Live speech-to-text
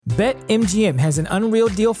BetMGM has an unreal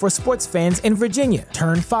deal for sports fans in Virginia.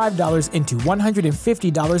 Turn $5 into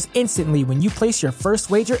 $150 instantly when you place your first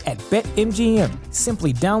wager at BetMGM.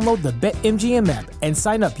 Simply download the BetMGM app and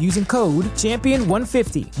sign up using code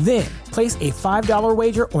Champion150. Then, place a $5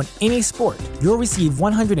 wager on any sport. You'll receive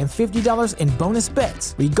 $150 in bonus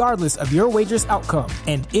bets, regardless of your wager's outcome.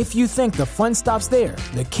 And if you think the fun stops there,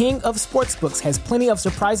 the King of Sportsbooks has plenty of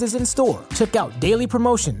surprises in store. Check out daily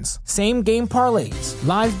promotions, same-game parlays,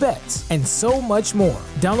 live bets, and so much more.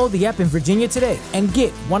 Download the app in Virginia today and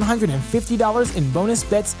get $150 in bonus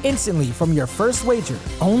bets instantly from your first wager.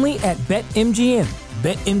 Only at BetMGM.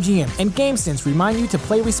 BetMGM and GameSense remind you to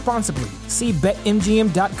play responsibly. See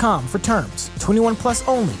BetMGM.com for terms. 21 plus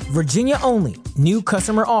only. Virginia only. New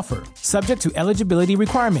customer offer. Subject to eligibility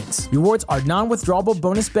requirements. Rewards are non-withdrawable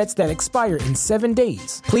bonus bets that expire in 7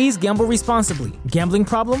 days. Please gamble responsibly. Gambling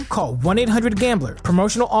problem? Call 1-800-GAMBLER.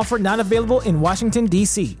 Promotional offer not available in Washington,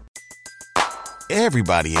 D.C.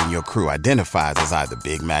 Everybody in your crew identifies as either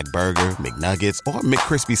Big Mac Burger, McNuggets, or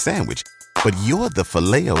McCrispy Sandwich. But you're the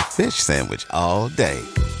Filet-O-Fish Sandwich all day.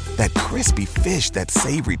 That crispy fish, that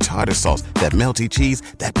savory tartar sauce, that melty cheese,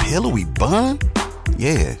 that pillowy bun.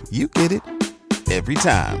 Yeah, you get it. Every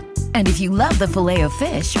time. And if you love the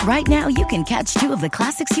Filet-O-Fish, right now you can catch two of the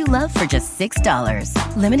classics you love for just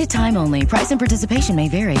 $6. Limited time only. Price and participation may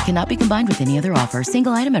vary. Cannot be combined with any other offer.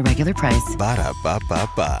 Single item at regular price.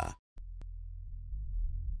 Ba-da-ba-ba-ba.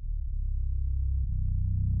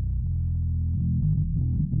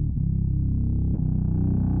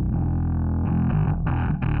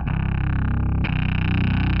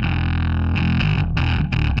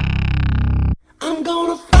 I'm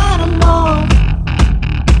gonna fight them all.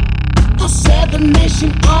 I said the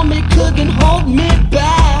nation army couldn't hold me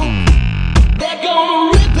back. They're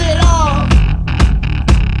gonna rip it off,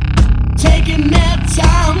 taking their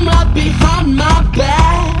time right behind my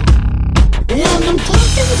back. And I'm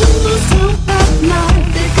talking to myself at night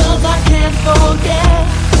because I can't forget.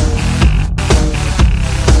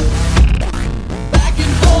 Back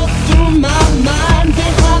and forth through my mind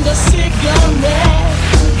behind a cigarette.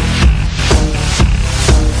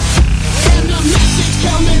 Message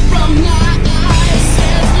coming from my eyes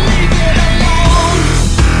says leave it alone.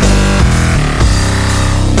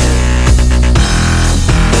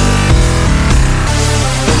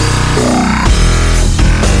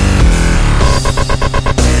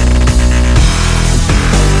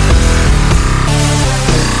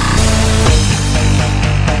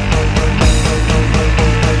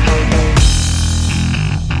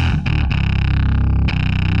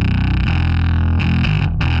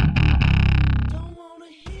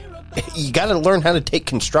 You got to learn how to take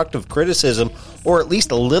constructive criticism, or at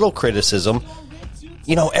least a little criticism.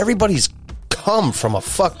 You know, everybody's come from a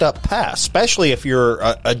fucked up past, especially if you're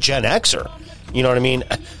a Gen Xer. You know what I mean?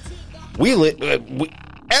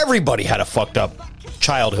 Everybody had a fucked up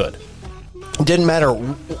childhood. It didn't matter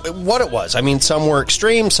what it was. I mean, some were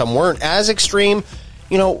extreme, some weren't as extreme,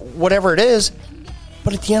 you know, whatever it is.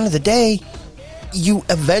 But at the end of the day, you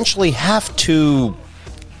eventually have to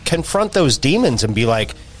confront those demons and be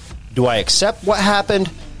like, do I accept what happened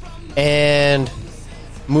and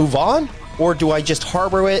move on, or do I just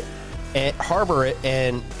harbor it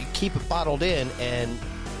and keep it bottled in and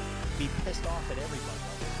be pissed off at everybody?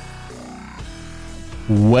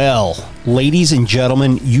 Well, ladies and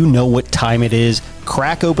gentlemen, you know what time it is.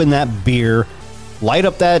 Crack open that beer, light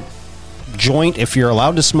up that joint if you're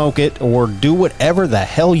allowed to smoke it, or do whatever the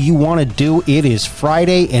hell you want to do. It is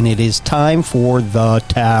Friday, and it is time for the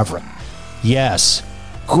Tavern. Yes.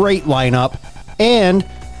 Great lineup, and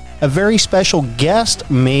a very special guest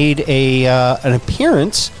made an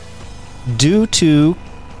appearance due to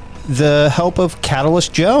the help of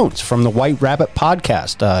Catalyst Jones from the White Rabbit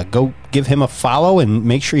podcast. Go give him a follow and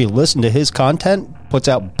make sure you listen to his content. Puts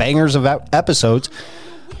out bangers of episodes.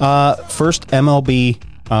 First MLB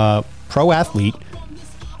pro athlete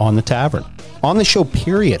on the Tavern. On the show,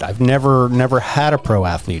 period. I've never had a pro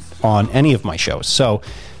athlete on any of my shows. So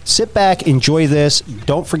sit back, enjoy this.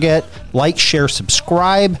 Don't forget, like, share,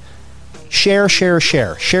 subscribe. Share. Share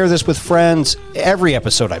this with friends. Every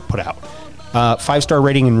episode I put out. 5-star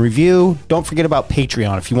rating and review. Don't forget about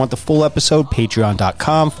Patreon. If you want the full episode,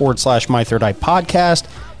 patreon.com/My Third Eye Podcast.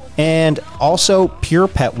 And also Pure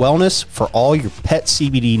Pet Wellness for all your pet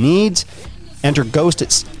CBD needs. Enter GHOST at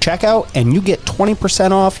checkout and you get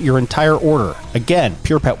 20% off your entire order. Again,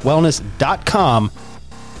 purepetwellness.com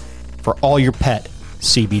for all your pet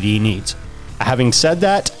CBD needs. Having said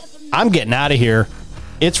that, I'm getting out of here.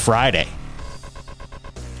 It's Friday.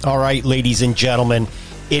 All right, ladies and gentlemen,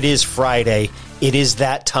 it is Friday. It is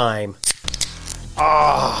that time.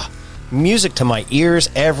 music to my ears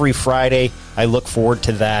every Friday. I look forward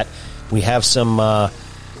to that. We have some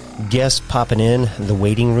guests popping in the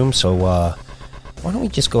waiting room, so why don't we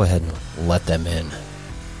just go ahead and let them in?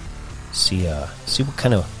 See what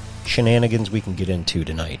kind of shenanigans we can get into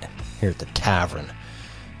tonight here at the tavern.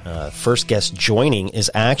 First guest joining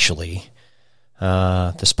is actually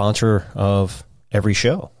the sponsor of every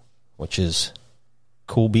show, which is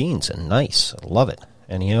Cool Beans and nice. I love it.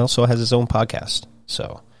 And he also has his own podcast.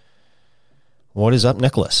 So, what is up,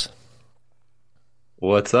 Nicholas?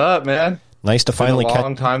 What's up, man? Nice to finally catch. It's been a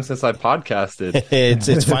long time since I podcasted.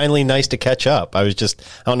 it's finally nice to catch up. I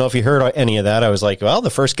don't know if you heard any of that. I was like, well, the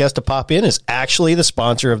first guest to pop in is actually the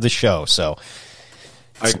sponsor of the show. So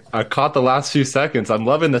I caught the last few seconds. I'm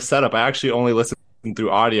loving the setup. I actually only listen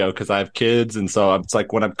through audio because I have kids, and so it's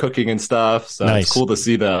like when I'm cooking and stuff. So nice. It's cool to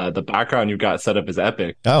see the background you've got set up is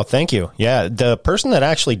epic. Oh, thank you. Yeah, the person that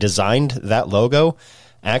actually designed that logo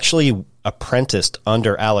actually apprenticed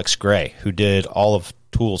under Alex Gray, who did all of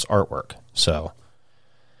Tool's artwork. So,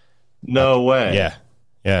 no way. Yeah.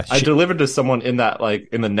 I delivered to someone in that, like,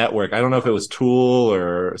 in the network. I don't know if it was Tool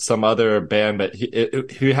or some other band, but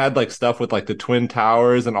he had like stuff with like the Twin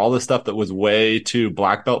Towers and all the stuff that was way too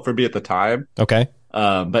black belt for me at the time. Okay.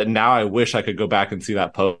 But now I wish I could go back and see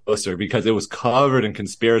that poster because it was covered in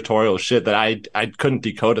conspiratorial shit that I couldn't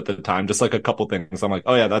decode at the time. Just like a couple things. I'm like,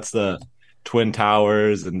 oh yeah, that's the Twin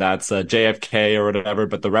Towers and that's JFK or whatever,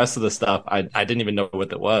 but the rest of the stuff I didn't even know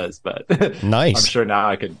what it was, but nice. I'm sure now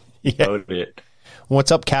I could decode it. What's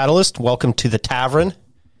up, Catalyst? Welcome to the tavern.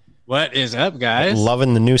 What is up, guys?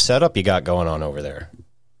 Loving the new setup you got going on over there.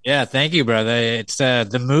 Yeah, thank you, brother. It's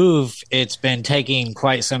the move. It's been taking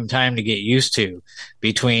quite some time to get used to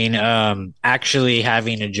between actually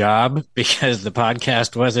having a job because the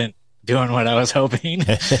podcast wasn't doing what I was hoping.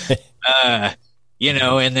 And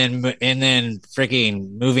then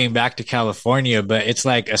freaking moving back to California, but it's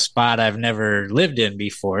like a spot I've never lived in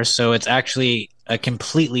before. So it's actually a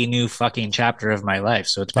completely new fucking chapter of my life.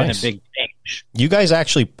 So it's been a big change. You guys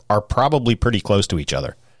actually are probably pretty close to each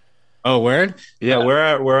other. Oh, word? Yeah.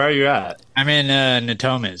 Where are you at? I'm in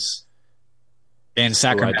Natomas in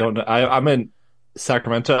Sacramento. I don't know. I'm in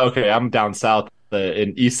Sacramento. Okay. I'm down south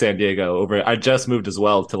in East San Diego I just moved as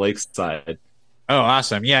well to Lakeside. Oh,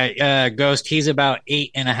 awesome. Yeah, Ghost, he's about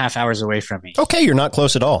 8.5 hours away from me. Okay, you're not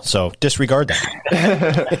close at all, so disregard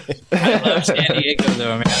that. I love San Diego,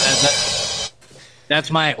 though, man.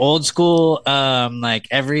 That's my old school, like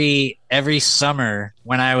every summer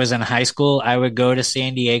when I was in high school, I would go to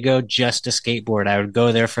San Diego just to skateboard. I would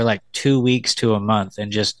go there for like 2 weeks to a month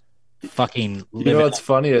and just fucking live. You know what's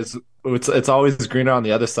funny is it's always greener on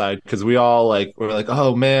the other side because we're like,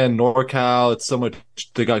 oh man, NorCal, it's so much,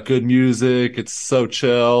 they got good music, it's so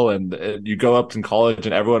chill, and you go up in college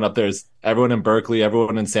and everyone up there is, everyone in Berkeley,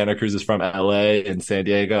 everyone in Santa Cruz is from LA and San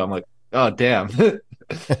Diego. I'm like, oh damn. So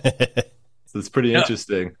it's pretty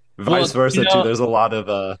interesting. Vice versa too. There's a lot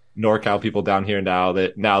of NorCal people down here now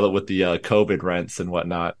that with the COVID rents and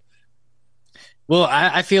whatnot. Well,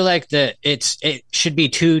 I feel like that it should be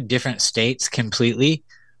two different states completely.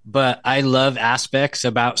 But I love aspects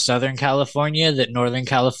about Southern California that Northern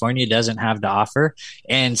California doesn't have to offer.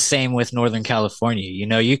 And same with Northern California. You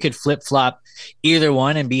know, you could flip-flop either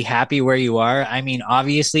one and be happy where you are. I mean,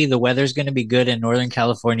 obviously, the weather's going to be good in Northern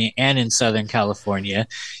California and in Southern California.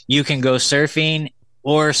 You can go surfing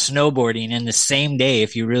or snowboarding in the same day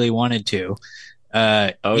if you really wanted to.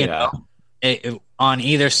 On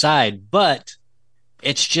either side. But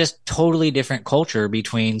it's just totally different culture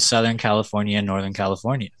between Southern California and Northern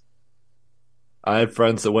California. I had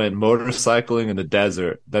friends that went motorcycling in the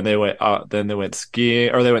desert. Then they went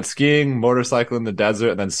skiing, or they went skiing, motorcycling in the desert,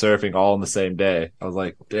 and then surfing all in the same day. I was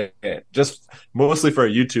like, dang, just mostly for a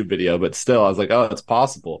YouTube video, but still, I was like, oh, it's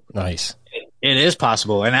possible. Nice. It is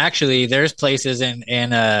possible. And actually, there's places in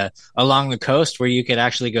along the coast where you could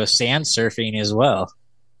actually go sand surfing as well.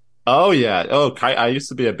 Oh yeah. Oh, I used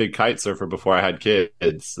to be a big kite surfer before I had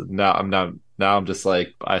kids. Now I'm just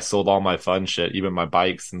like, I sold all my fun shit, even my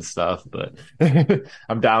bikes and stuff. But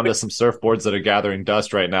I'm down to some surfboards that are gathering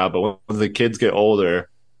dust right now. But when the kids get older,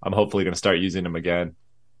 I'm hopefully going to start using them again.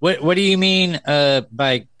 What do you mean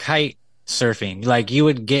by kite surfing? Like you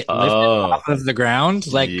would get lifted off of the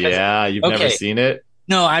ground? Like yeah, you've never seen it?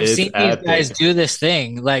 No, I've seen these guys do this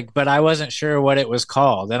thing, like, but I wasn't sure what it was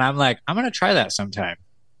called, and I'm like, I'm going to try that sometime.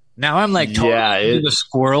 Now I'm like, totally do the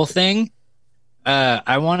squirrel thing.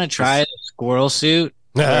 I want to try the squirrel suit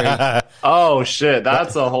Oh shit,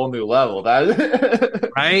 that's a whole new level.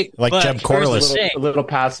 That right? Like But Jeb here's Corliss. the thing. a little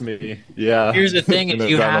past me. Yeah. Here's the thing: In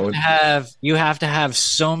is adrenaline. you have to have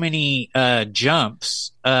so many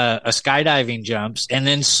jumps, skydiving jumps, and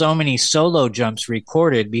then so many solo jumps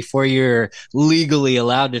recorded before you're legally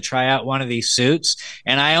allowed to try out one of these suits.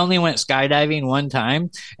 And I only went skydiving one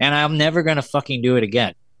time, and I'm never gonna fucking do it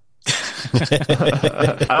again.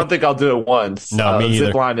 I don't think I'll do it once. No, me either.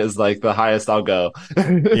 Zip line is like the highest I'll go.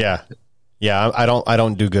 Yeah. I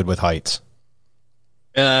don't do good with heights.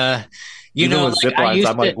 You Even know, with zip I lines, used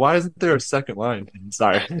I'm to, like, why isn't there a second line?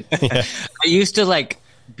 Sorry. I used to like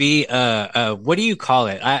be what do you call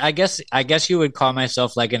it? I guess you would call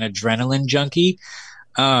myself like an adrenaline junkie.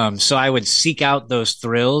 So I would seek out those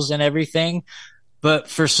thrills and everything. But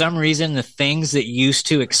for some reason, the things that used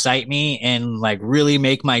to excite me and like really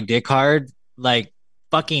make my dick hard, like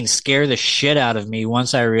fucking scare the shit out of me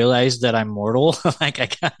once I realized that I'm mortal. Like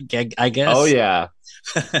I guess. Oh yeah.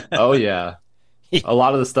 Oh yeah. A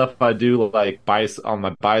lot of the stuff I do, like on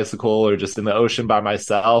my bicycle or just in the ocean by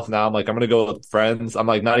myself. Now I'm like, I'm gonna go with friends. I'm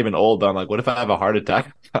like, not even old, but I'm like, what if I have a heart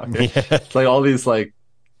attack? It's like all these like,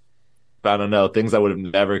 I don't know, things I would have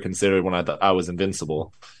never considered when I thought I was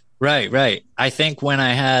invincible. Right. I think when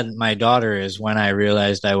I had my daughter is when I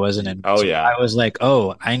realized I wasn't in. Oh yeah. I was like,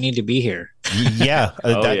 oh, I need to be here. Yeah,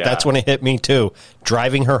 that's when it hit me too.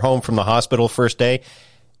 Driving her home from the hospital first day,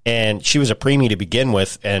 and she was a preemie to begin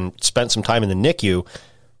with and spent some time in the NICU.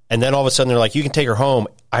 And then all of a sudden they're like, you can take her home.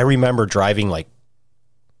 I remember driving like,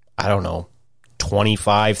 I don't know,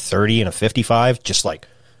 25, 30 and a 55, just like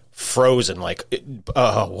frozen. Like,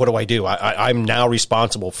 what do I do? I'm now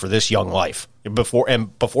responsible for this young life. Before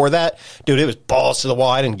that, dude, it was balls to the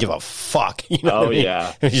wall. I didn't give a fuck. You know what I mean?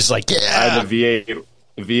 Yeah. It was just like, yeah. I had a V8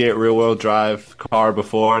 rear wheel drive car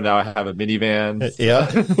before. Now I have a minivan.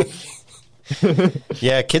 Yeah.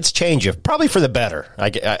 Yeah, kids change you. Probably for the better,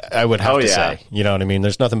 I would have to say. You know what I mean?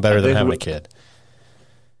 There's nothing better than having a kid.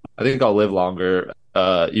 I think I'll live longer,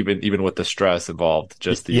 even with the stress involved,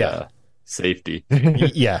 just the safety.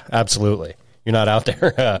 Yeah, absolutely. You're not out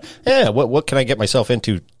there. What can I get myself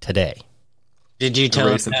into today? Did you tell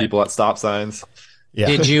racing people at stop signs? Yeah.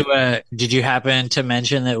 Did you happen to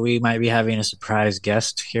mention that we might be having a surprise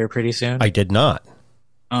guest here pretty soon? I did not.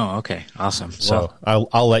 Oh, okay. Awesome. So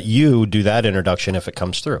I'll let you do that introduction if it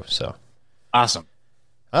comes through. So awesome.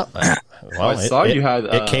 Oh, well, I saw you had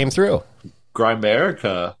it came through.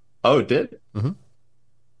 Grimerica. Oh, it did? Mm-hmm.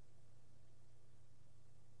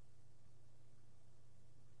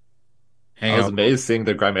 I was amazed seeing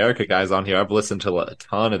the Grimerica guys on here. I've listened to a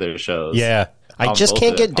ton of their shows. Yeah. I just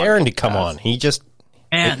can't get Darren to come on. He just...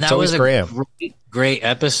 Man, that was a great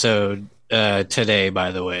episode today,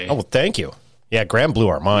 by the way. Oh, well, thank you. Yeah, Graham blew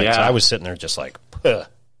our minds. Yeah. I was sitting there just like,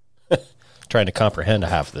 trying to comprehend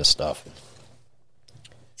half of this stuff.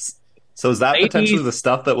 So is that potentially the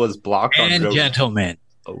stuff that was blocked on and gentlemen,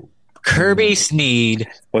 Oh. Kirby Sneed,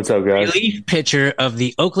 what's up, guys? Relief pitcher of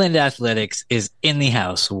the Oakland Athletics, is in the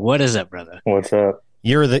house. What is up, brother? What's up?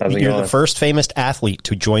 You're the first famous athlete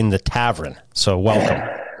to join the Tavern, so welcome.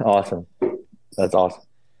 Awesome. That's awesome.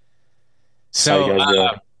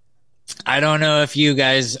 So I don't know if you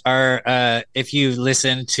guys are if you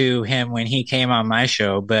listened to him when he came on my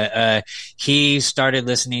show, but he started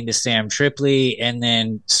listening to Sam Tripoli and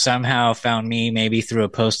then somehow found me maybe through a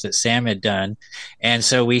post that Sam had done. And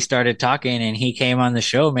so we started talking and he came on the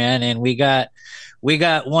show, man, and we got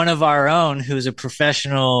one of our own who's a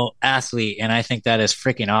professional athlete, and I think that is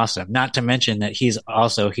freaking awesome. Not to mention that he's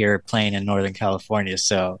also here playing in Northern California,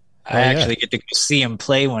 so I actually get to see him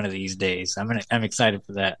play one of these days. I'm excited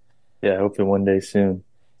for that. Yeah, hopefully one day soon.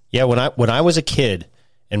 Yeah, when I was a kid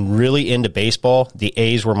and really into baseball, the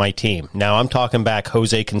A's were my team. Now I'm talking back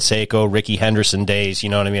Jose Canseco, Ricky Henderson days. You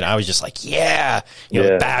know what I mean? I was just like,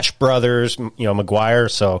 the Bash Brothers, McGuire.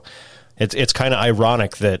 So it's kind of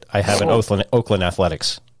ironic that I have an Oakland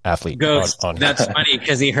Athletics athlete Ghost. on here. That's funny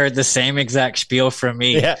because he heard the same exact spiel from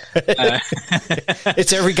me. Yeah,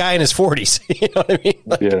 it's every guy in his 40s. You know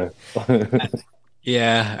what I mean?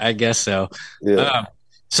 Yeah, I guess so. Yeah.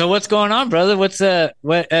 So what's going on, brother?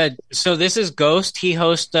 So this is Ghost. He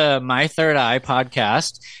hosts My Third Eye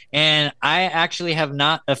podcast, and I actually have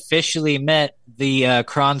not officially met the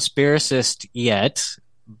Cronspiracist yet.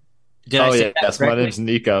 Yes, my name's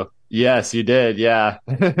Nico. Yes, you did. Yeah,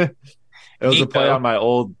 it was Nico. a play on my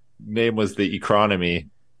old name was the Economy.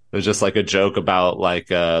 It was just like a joke about like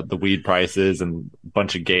the weed prices and a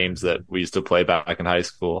bunch of games that we used to play back in high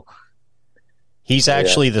school. He's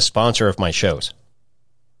actually the sponsor of my shows.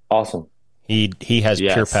 Awesome. He has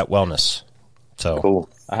Pure Pet Wellness. So cool.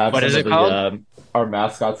 I have what is it called? Our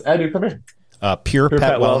mascots. Eddie, come here. Pure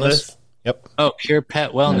Pet Wellness. Yep. Oh, Pure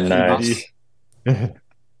Pet Wellness. Nice.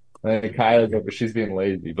 Kyla's over. She's being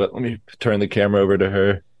lazy, but let me turn the camera over to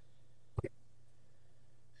her.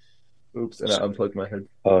 Oops, and I unplugged my head.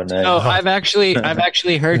 Oh, nice. Oh, I've actually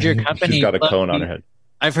heard your company. She's got a cone on her head.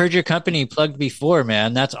 I've heard your company plugged before,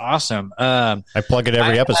 man. That's awesome. I plug it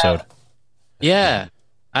every episode. Yeah.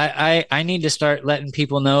 I need to start letting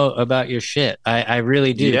people know about your shit. I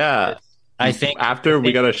really do. Yeah. I think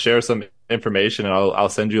we got to share some information, and I'll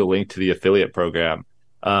send you a link to the affiliate program.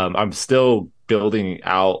 I'm still building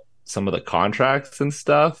out some of the contracts and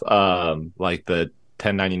stuff, like the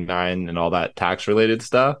 1099 and all that tax related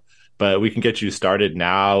stuff. But we can get you started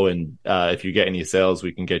now, and if you get any sales,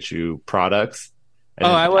 we can get you products. And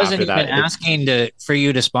I wasn't even that, asking for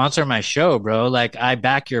you to sponsor my show, bro. Like, I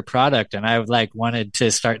back your product, and I wanted to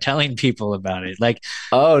start telling people about it. Like,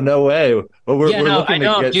 oh, no way. Well, we're looking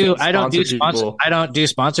to get I don't do people. I don't do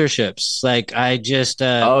sponsorships. Like, I just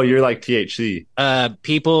you're like THC.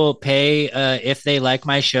 People pay if they like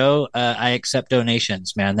my show. I accept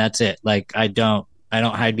donations, man. That's it. Like, I don't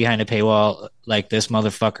hide behind a paywall like this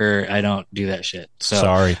motherfucker. I don't do that shit. So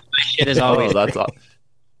sorry. My shit is always. That's all.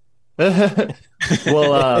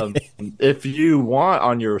 Well, if you want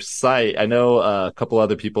on your site, I know a couple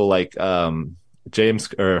other people like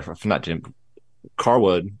James, or not James,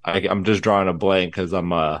 Carwood. I'm just drawing a blank because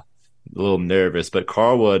I'm a little nervous. But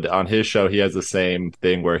Carwood, on his show, he has the same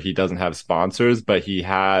thing where he doesn't have sponsors, but he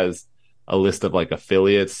has a list of like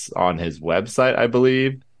affiliates on his website, I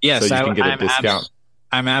believe. Yes, so you can get a discount.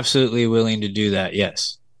 I'm absolutely willing to do that.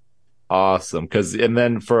 Yes. Awesome. And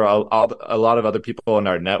then for a lot of other people in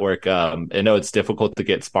our network, I know it's difficult to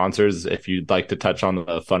get sponsors. If you'd like to touch on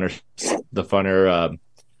the funner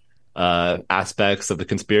aspects of the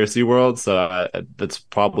conspiracy world. So that's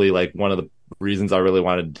probably like one of the reasons I really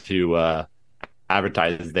wanted to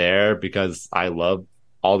advertise there, because I love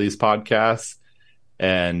all these podcasts,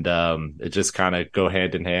 and it just kind of go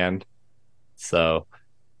hand in hand. So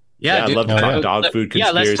yeah, I'd love to talk dog food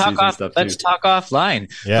conspiracies and stuff too. Let's talk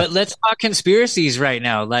offline. Yeah. But let's talk conspiracies right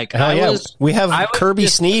now. Like, we have Kirby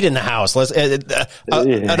Sneed in the house. Let's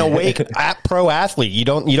an awake pro athlete. You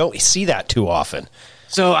don't see that too often.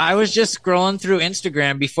 So I was just scrolling through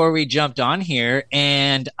Instagram before we jumped on here,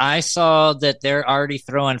 and I saw that they're already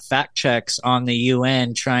throwing fact checks on the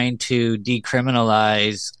UN trying to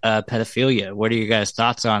decriminalize pedophilia. What are your guys'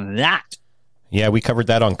 thoughts on that? Yeah, we covered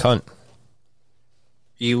that on Cunt.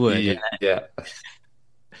 You would. Yeah.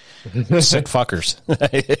 Sick fuckers.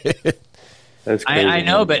 That's crazy, I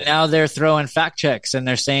know, but now they're throwing fact checks, and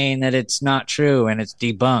they're saying that it's not true and it's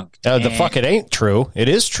debunked. It ain't true. It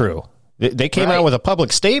is true. They came out with a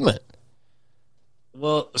public statement.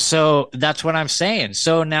 Well, so that's what I'm saying.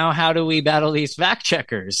 So now how do we battle these fact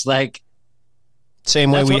checkers? Like,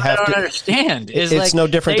 same way we have to. I don't understand. It's like, no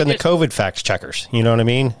different than the COVID fact checkers. You know what I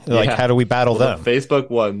mean? Like, how do we battle them? The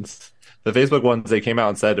Facebook ones, they came out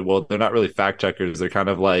and said, well, they're not really fact checkers. They're kind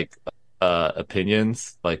of like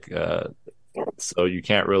opinions. Like, so you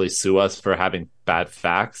can't really sue us for having bad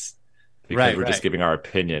facts, because we're just giving our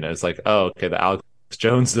opinion. And it's like, oh, okay, the Alex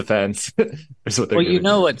Jones defense is what they're Well, giving. you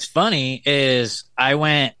know what's funny is I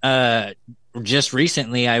went just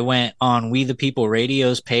recently. I went on We the People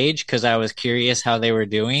Radio's page because I was curious how they were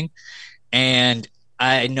doing, and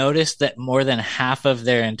I noticed that more than half of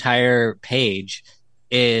their entire page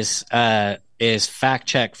is fact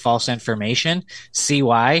check false information,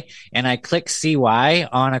 CY, and I clicked CY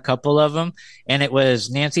on a couple of them, and it was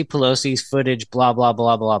Nancy Pelosi's footage, blah blah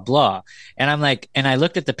blah blah blah, and I'm like, and I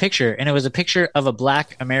looked at the picture, and it was a picture of a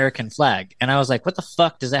black American flag, and I was like, what the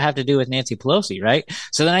fuck does that have to do with Nancy Pelosi, right?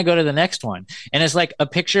 So then I go to the next one, and it's like a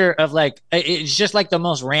picture of like, it's just like the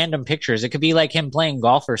most random pictures. It could be like him playing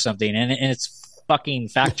golf or something, and it's fucking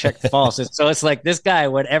fact check false. So it's like this guy,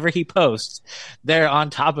 whatever he posts, they're on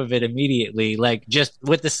top of it immediately, like just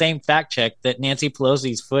with the same fact check that Nancy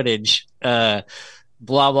Pelosi's footage, blah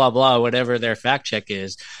blah blah, whatever their fact check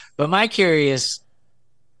is. But my curious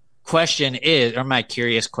question,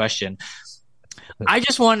 I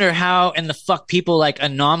just wonder how in the fuck people like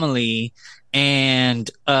Anomaly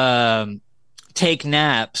and Take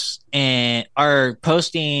Naps and are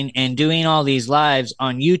posting and doing all these lives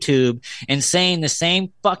on YouTube and saying the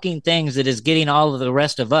same fucking things that is getting all of the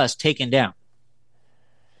rest of us taken down.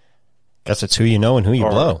 Guess it's who you know and who you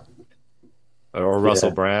blow. Or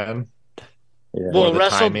Russell Brand. Yeah. Well,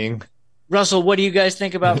 timing. Russell, what do you guys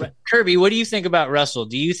think about Kirby? What do you think about Russell?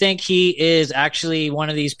 Do you think he is actually one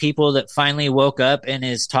of these people that finally woke up and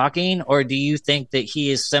is talking, or do you think that he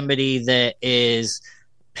is somebody that is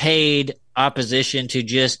paid opposition to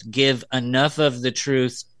just give enough of the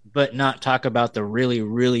truth but not talk about the really,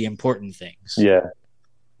 really important things. Yeah.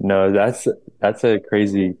 No, that's a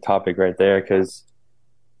crazy topic right there, because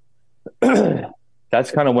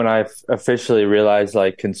that's kind of when I officially realized,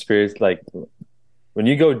 like, conspiracy, like when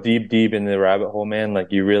you go deep in the rabbit hole, man,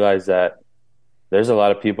 like you realize that there's a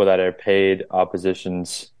lot of people that are paid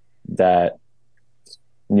oppositions that,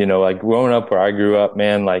 like growing up where I grew up,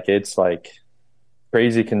 man, like it's like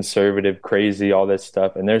crazy conservative, crazy, all this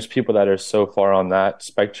stuff. And there's people that are so far on that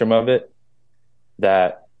spectrum of it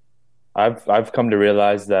that I've come to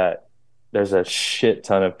realize that there's a shit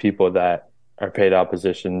ton of people that are paid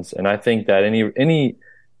oppositions. And I think that any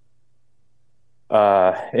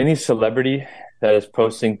celebrity that is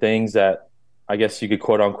posting things that I guess you could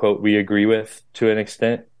quote unquote we agree with to an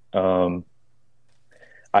extent, I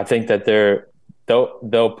think that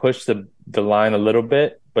they'll push the line a little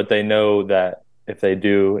bit, but they know that if they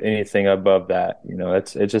do anything above that,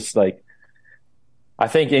 it's just like, I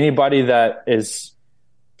think anybody that is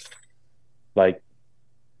like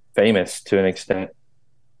famous to an extent,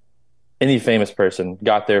 any famous person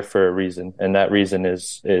got there for a reason, and that reason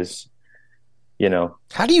is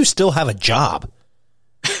How do you still have a job?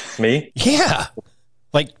 Me? Yeah.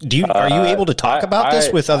 Like, are you able to talk about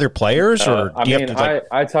this with other players, or do you have to,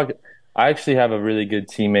 like... I actually have a really good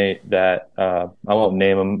teammate that I won't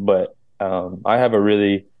name him, but I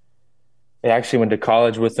actually went to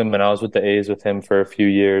college with him, and I was with the A's with him for a few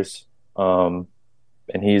years, and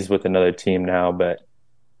he's with another team now. But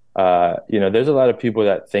there's a lot of people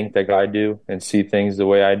that think like I do and see things the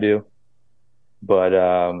way I do, but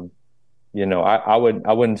I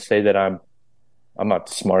wouldn't say that I'm not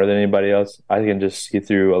smarter than anybody else. I can just see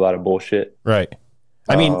through a lot of bullshit. Right.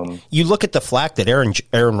 I mean, you look at the flack that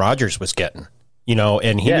Aaron Rodgers was getting,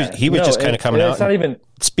 and he was just kind of coming out and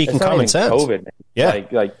speaking common sense. COVID, man. Yeah.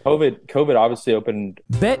 Like COVID obviously opened.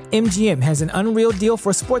 BetMGM has an unreal deal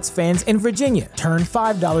for sports fans in Virginia. Turn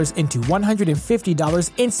 $5 into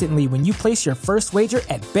 $150 instantly when you place your first wager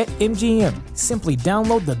at BetMGM. Simply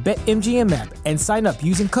download the BetMGM app and sign up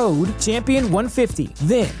using code Champion150.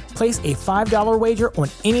 Then place a $5 wager on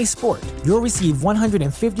any sport. You'll receive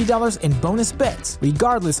 $150 in bonus bets,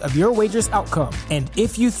 regardless of your wager's outcome. And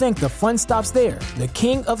if you think the fun stops there, the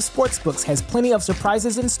king of sportsbooks has plenty of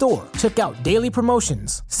surprises in store. Check out daily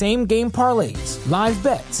promotions, same-game parlays, live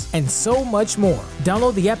bets, and so much more.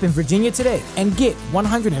 Download the app in Virginia today and get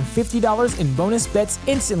 $150 in bonus bets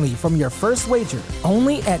instantly from your first wager.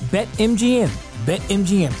 Only at BetMGM.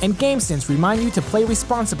 BetMGM and GameSense remind you to play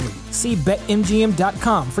responsibly. See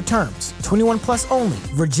BetMGM.com for terms. 21 plus only.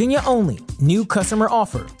 Virginia only. New customer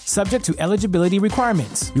offer. Subject to eligibility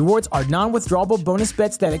requirements. Rewards are non-withdrawable bonus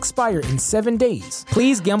bets that expire in 7 days.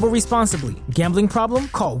 Please gamble responsibly. Gambling problem?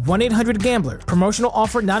 Call 1-800-GAMBLER. Promotional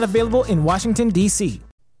offer not available in Washington, D.C.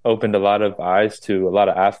 Opened a lot of eyes to a lot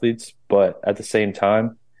of athletes, but at the same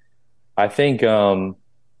time, I think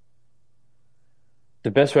the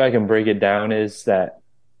best way I can break it down is that,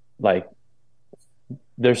 like,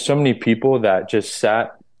 there's so many people that just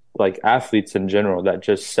sat, like athletes in general, that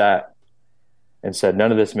just sat and said,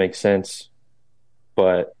 none of this makes sense,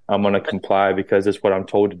 but I'm going to comply because it's what I'm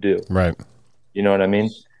told to do. Right. You know what I mean?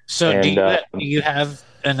 So do you have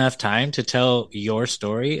enough time to tell your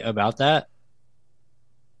story about that?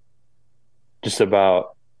 Just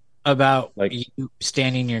about like you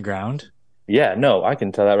standing your ground? Yeah, no, I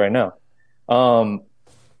can tell that right now.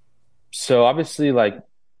 So obviously, like,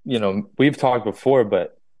 we've talked before,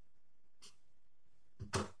 but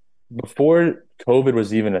before COVID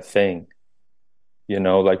was even a thing,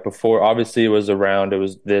 like before, obviously it was around, it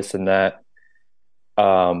was this and that.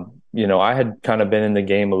 I had kind of been in the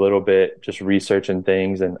game a little bit, just researching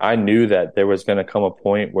things. And I knew that there was going to come a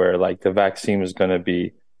point where, like, the vaccine was going to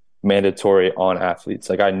be mandatory on athletes.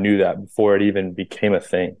 Like, I knew that before it even became a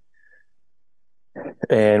thing.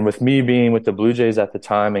 And with me being with the Blue Jays at the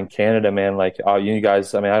time in Canada, man, like, you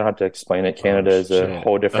guys, I mean, I don't have to explain it. Canada is a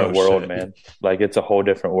whole different world, man. Like, it's a whole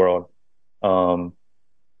different world. And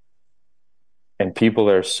people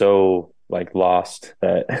are so, like, lost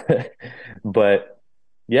that, but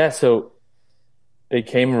yeah, so it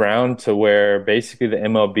came around to where basically the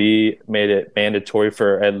MLB made it mandatory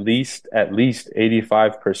for at least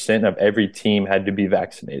 85% of every team had to be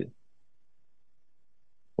vaccinated.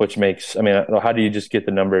 Which makes, I mean, how do you just get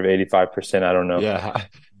the number of 85%? I don't know. Yeah.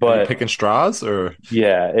 But picking straws or?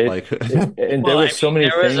 Yeah. And there were so many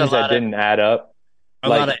things that didn't add up. A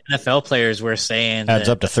lot of NFL players were saying adds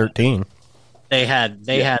up to 13. They had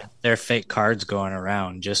their fake cards going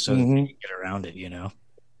around just so they could get around it,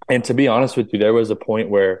 And to be honest with you, there was a point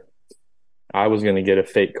where I was going to get a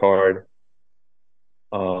fake card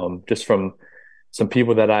just from some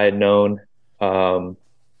people that I had known.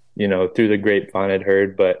 through the grapevine I'd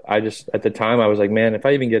heard. But I just, at the time, I was like, man, if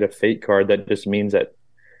I even get a fate card, that just means that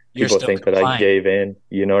people think that I gave in.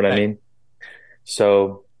 You know what I mean?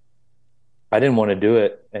 So I didn't want to do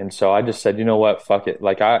it. And so I just said, you know what, fuck it.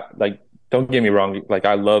 Don't get me wrong. Like,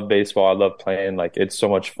 I love baseball. I love playing. Like, it's so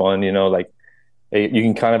much fun, like you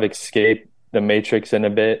can kind of escape the matrix in a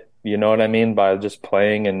bit, you know what I mean? By just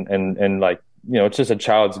playing and like, it's just a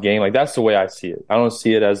child's game. Like, that's the way I see it. I don't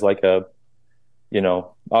see it as like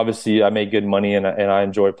obviously I make good money and I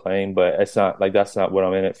enjoy playing, but it's not like, that's not what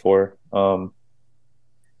I'm in it for.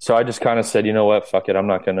 So I just kind of said, you know what, fuck it. I'm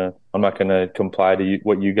not gonna comply to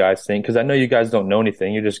what you guys think. Cause I know you guys don't know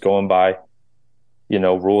anything. You're just going by,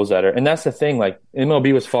 rules that are, and that's the thing, like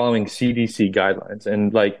MLB was following CDC guidelines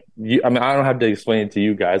and like, I don't have to explain it to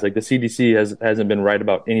you guys. Like the CDC hasn't been right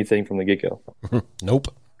about anything from the get go. Nope.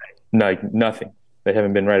 Like nothing. They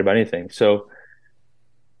haven't been right about anything. So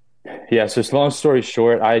yeah, so it's long story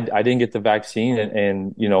short, I didn't get the vaccine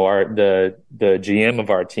and the GM of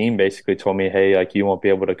our team basically told me, hey, like you won't be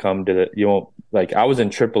able to come to I was in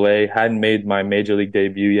AAA, hadn't made my major league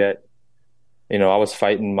debut yet. I was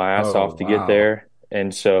fighting my ass off to get there.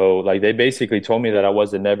 And so like they basically told me that I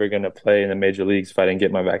wasn't never going to play in the major leagues if I didn't get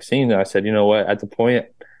my vaccine. And I said, you know what, at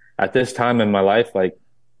this time in my life, like,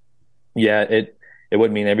 yeah, it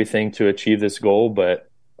would mean everything to achieve this goal, but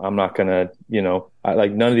I'm not gonna,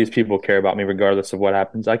 like none of these people care about me regardless of what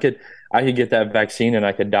happens. I could get that vaccine and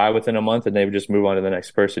I could die within a month and they would just move on to the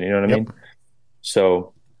next person. You know what I mean?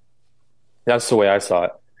 So that's the way I saw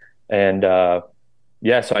it. And, so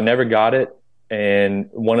I never got it. And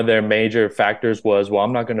one of their major factors was, well,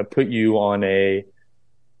 I'm not going to put you on a,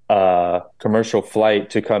 commercial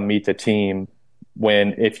flight to come meet the team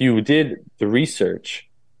when if you did the research,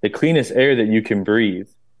 the cleanest air that you can breathe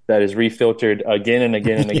that is refiltered again and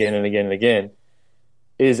again and again and again and again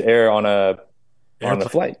is air on a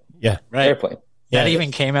flight. Yeah. Right. Airplane. That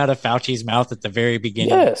even came out of Fauci's mouth at the very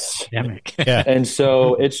beginning of the pandemic. Yeah. And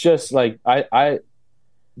so it's just like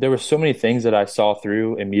there were so many things that I saw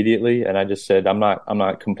through immediately and I just said, I'm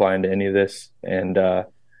not complying to any of this. And I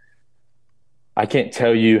can't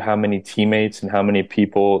tell you how many teammates and how many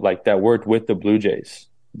people like that worked with the Blue Jays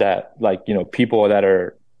that like, people that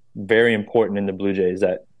are very important in the Blue Jays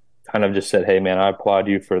that kind of just said, hey man, I applaud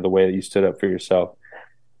you for the way that you stood up for yourself.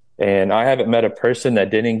 And I haven't met a person that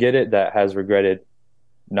didn't get it that has regretted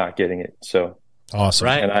not getting it. So awesome.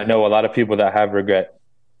 Right. And I know a lot of people that have regrets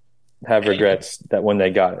that when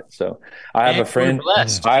they got it. So I have a friend. I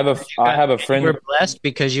have a friend. We're blessed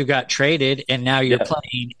because you got traded and now you're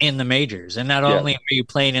playing in the majors. And not only are you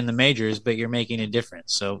playing in the majors, but you're making a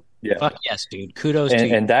difference. So fuck yes, dude. Kudos to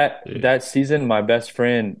you. And that season, my best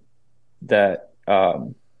friend that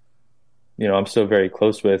I'm still very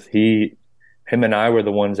close with, him and I were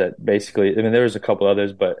the ones that basically, there was a couple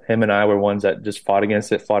others, but him and I were ones that just fought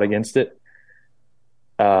against it.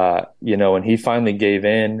 And he finally gave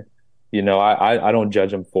in. I don't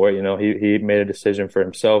judge him for it. He made a decision for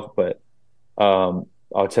himself, but I'll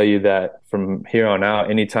tell you that from here on out,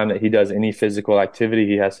 anytime that he does any physical activity,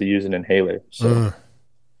 he has to use an inhaler. So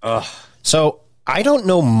I don't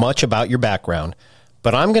know much about your background,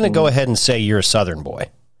 but I'm going to go ahead and say you're a Southern boy.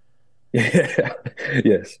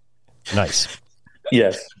 Yes. Nice.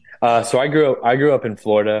 Yes. So I grew up in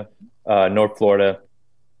Florida, North Florida.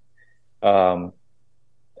 And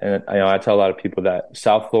I tell a lot of people that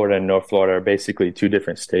South Florida and North Florida are basically two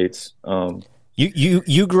different states.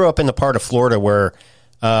 You grew up in the part of Florida where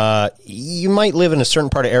you might live in a certain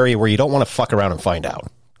part of area where you don't want to fuck around and find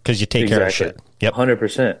out because you take care of shit. Yep.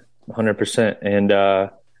 100%. And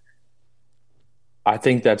I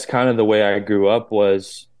think that's kind of the way I grew up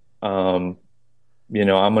was, I'm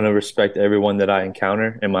going to respect everyone that I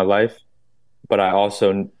encounter in my life, but I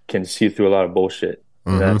also can see through a lot of bullshit.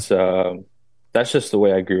 And that's just the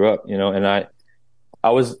way I grew up, and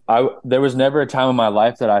there was never a time in my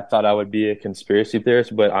life that I thought I would be a conspiracy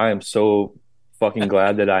theorist, but I am so fucking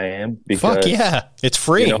glad that I am because fuck yeah, it's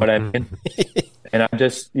free. You know what I mean? And I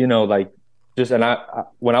just, when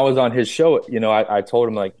I was on his show, I told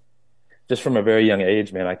him like, just from a very young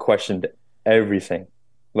age, man, I questioned everything.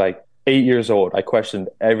 Like 8 years old, I questioned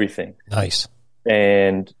everything. Nice.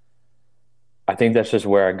 And I think that's just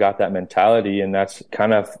where I got that mentality. And that's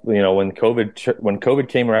kind of, when COVID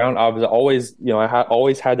came around, I was always, I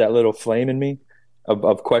always had that little flame in me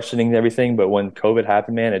of questioning everything. But when COVID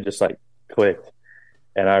happened, man, it just like clicked.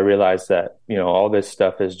 And I realized that, all this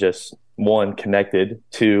stuff is just one, connected,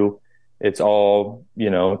 two, it's all,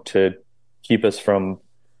 to keep us from,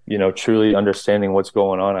 truly understanding what's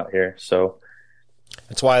going on out here. So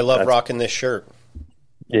that's why I love rocking this shirt.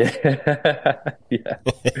 Yeah. Yeah.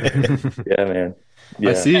 Yeah, man.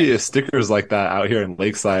 I see stickers like that out here in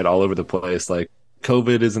Lakeside all over the place. Like,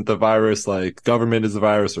 COVID isn't the virus, like government is the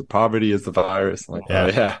virus, or poverty is the virus. I'm like, oh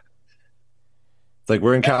yeah. It's like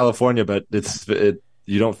we're in California, but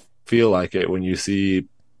you don't feel like it when you see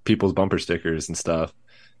people's bumper stickers and stuff.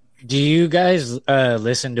 Do you guys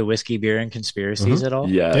listen to Whiskey, Beer, and Conspiracies at all?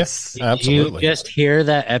 Yes, absolutely. Did you just hear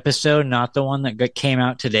that episode, not the one that came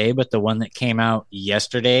out today, but the one that came out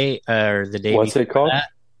yesterday or the day What's it called? That?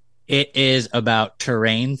 It is about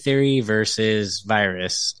terrain theory versus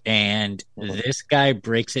virus. And this guy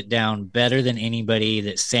breaks it down better than anybody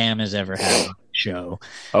that Sam has ever had on the show.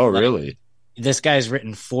 Oh, really? This guy's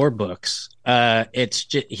written 4 books. It's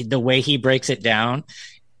just, the way he breaks it down,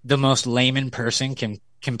 the most layman person can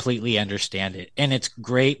completely understand it. And it's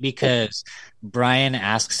great because Brian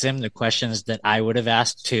asks him the questions that I would have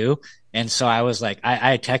asked too. And so I was like,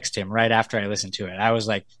 I text him right after I listened to it. I was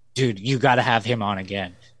like, dude, you got to have him on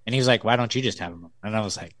again. And he was like, why don't you just have him on? And I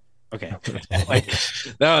was like, okay. Like,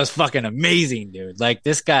 that was fucking amazing, dude. Like,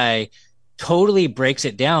 this guy totally breaks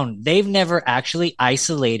it down. They've never actually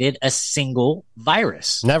isolated a single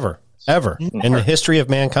virus. Never, ever in the history of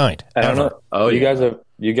mankind. I don't know. Oh, you guys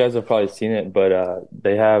have probably seen it, but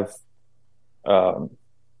they have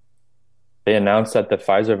they announced that the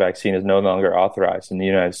Pfizer vaccine is no longer authorized in the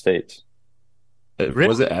United States.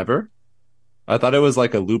 Was it ever? I thought it was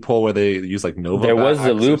like a loophole where they use like Novavax. There was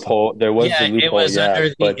a loophole. There was the loophole.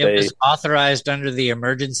 It was authorized under the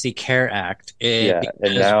Emergency Care Act. And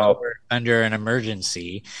now we're under an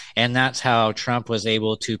emergency, and that's how Trump was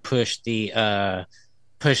able to push the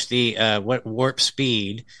warp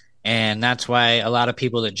speed. And that's why a lot of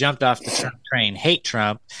people that jumped off the Trump train hate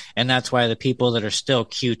Trump. And that's why the people that are still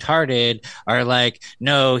cute-hearted are like,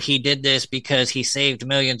 no, he did this because he saved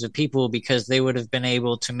millions of people, because they would have been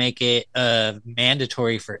able to make it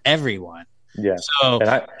mandatory for everyone. Yeah. So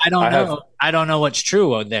I don't know. I don't know what's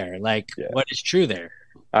true there. Like, what is true there?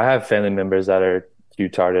 I have family members that are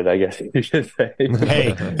cute-hearted, I guess you should say.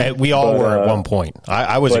 Hey, we all were at one point.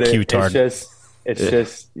 I was a cute-tard. It's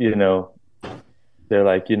just, you know, they're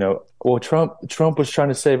like, you know, well, Trump was trying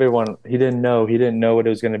to save everyone. He didn't know what it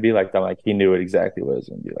was going to be like. I'm like, he knew exactly what it was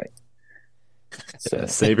going to be like. So.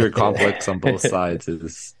 Savior complex on both sides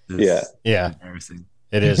is embarrassing.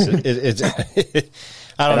 It is. It's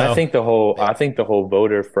I don't know. I think the whole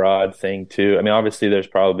voter fraud thing too. I mean, obviously, there's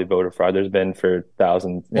probably voter fraud. There's been for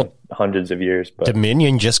thousands, hundreds of years. But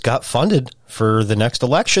Dominion just got funded for the next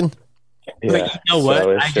election. Yeah, but you know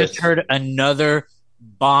what? I just heard another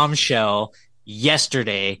bombshell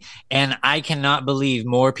yesterday, and I cannot believe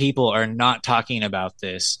more people are not talking about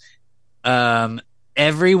this.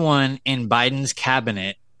 Everyone in Biden's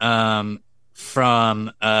cabinet,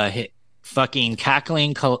 from fucking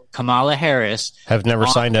cackling Kamala Harris, have never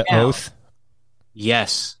signed an oath.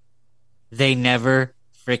 Yes, they never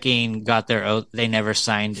freaking got their oath. They never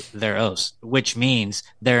signed their oaths, which means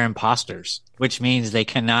they're imposters, which means they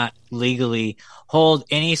cannot legally hold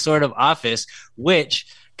any sort of office, which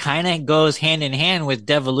kind of goes hand in hand with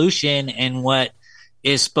devolution and what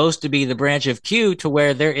is supposed to be the branch of Q, to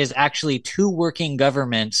where there is actually 2 working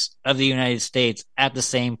governments of the United States at the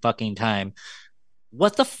same fucking time.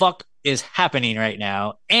 What the fuck is happening right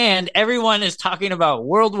now? And everyone is talking about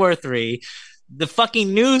World War III. The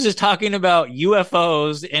fucking news is talking about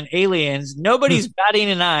UFOs and aliens. Nobody's batting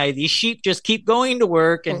an eye. These sheep just keep going to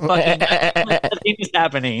work and fucking nothing is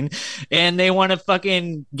happening. And they want to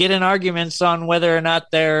fucking get in arguments on whether or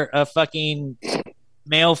not they're a fucking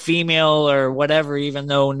male, female, or whatever, even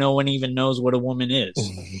though no one even knows what a woman is.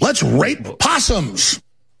 Let's rape possums.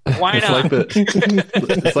 Why not?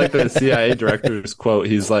 It's like the CIA director's quote.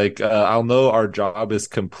 He's like, I'll know our job is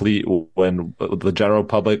complete when the general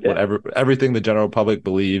public, everything the general public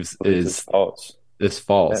believes is false. Is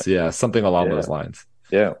false. Yeah. Something along those lines.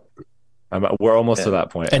 Yeah. We're almost to that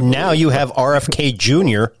point. And now you have RFK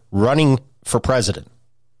Jr. running for president.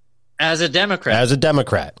 As a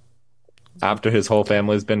Democrat. After his whole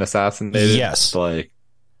family's been assassinated. Yes. Like,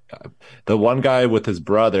 the one guy with his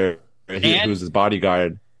brother, who's his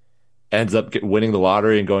bodyguard, ends up winning the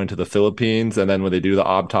lottery and going to the Philippines. And then when they do the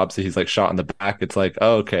autopsy, he's like shot in the back. It's like,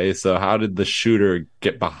 oh, okay, so how did the shooter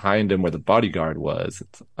get behind him where the bodyguard was?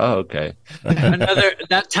 It's, oh, okay.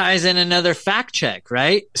 That ties in another fact check,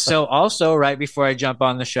 right? So also, right before I jump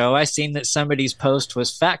on the show, I seen that somebody's post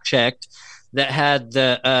was fact checked that had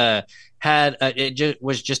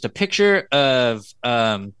was just a picture of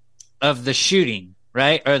the shooting,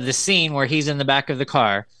 right? Or the scene where he's in the back of the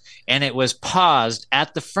car. And it was paused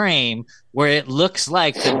at the frame where it looks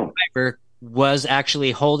like the driver was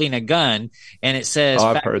actually holding a gun. And it says,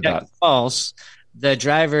 I've heard that. False. The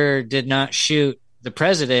driver did not shoot the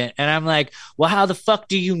president. And I'm like, well, how the fuck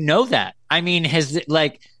do you know that? I mean,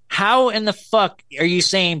 how in the fuck are you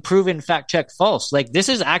saying proven fact check false? Like, this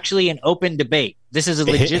is actually an open debate. This is a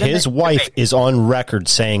legitimate His wife debate. is on record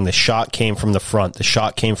saying the shot came from the front. The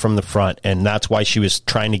shot came from the front, and that's why she was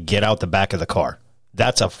trying to get out the back of the car.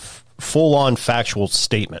 That's a full-on factual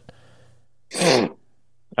statement. I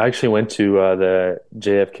actually went to the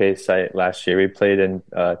JFK site last year. We played in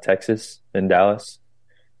Texas, in Dallas.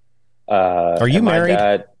 Are you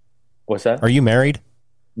married? What's that? Are you married?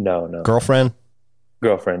 No. Girlfriend?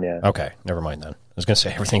 Girlfriend, yeah. Okay, never mind then. I was going to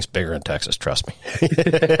say, everything's bigger in Texas, trust me.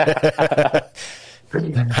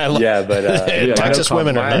 Texas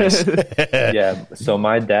women are nice. Yeah, so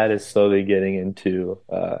my dad is slowly getting into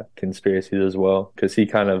conspiracies as well, because he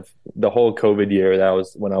the whole COVID year, that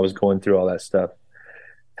was when I was going through all that stuff,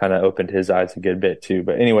 kind of opened his eyes a good bit too.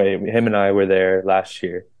 But anyway, him and I were there last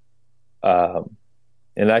year. And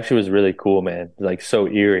it actually was really cool, man. Like, so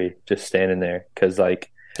eerie just standing there, because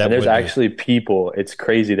and there's actually people. It's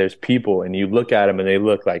crazy. There's people, and you look at them, and they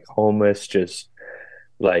look like homeless, just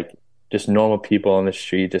normal people on the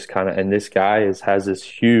street, just kind of. And this guy has this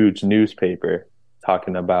huge newspaper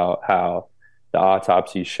talking about how the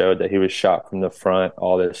autopsy showed that he was shot from the front,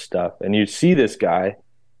 all this stuff. And you see this guy,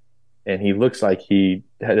 and he looks like he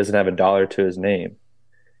doesn't have a dollar to his name.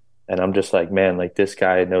 And I'm just like, man, like, this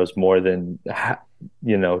guy knows more than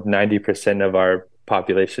 90% of our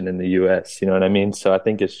population in the US, you know what I mean? So I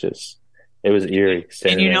think it was eerie.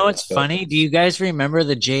 And you know what's funny? Do you guys remember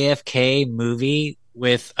the JFK movie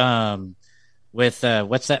with what's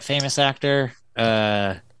that famous actor?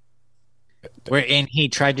 Wherein he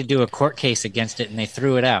tried to do a court case against it and they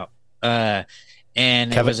threw it out. And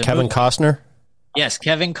it was Kevin Costner? Yes,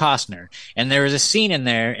 Kevin Costner. And there was a scene in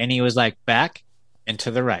there, and he was like, back and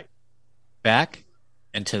to the right, back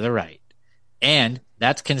and to the right. And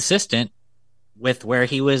that's consistent with where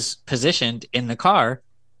he was positioned in the car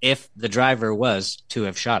if the driver was to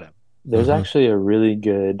have shot him. There's actually a really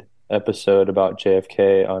good episode about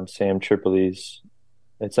JFK on Sam Tripoli's.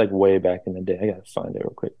 It's like way back in the day. I gotta find it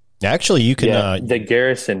real quick. Actually, you can... the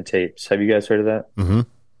Garrison tapes. Have you guys heard of that? Mm-hmm.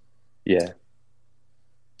 Yeah.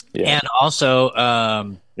 And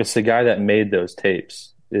also... it's the guy that made those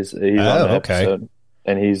tapes. He's on the episode.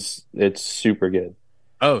 And it's super good.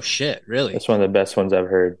 Oh, shit. Really? It's one of the best ones I've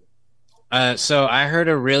heard. So I heard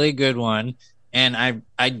a really good one, and I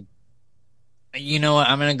you know what,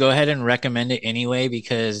 I'm going to go ahead and recommend it anyway,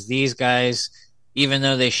 because these guys, even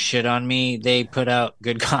though they shit on me, they put out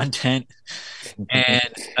good content.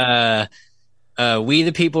 And We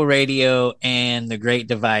the People Radio and The Great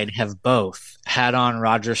Divide have both had on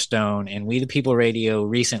Roger Stone, and We the People Radio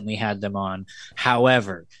recently had them on.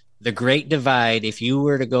 However, The Great Divide, if you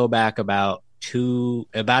were to go back about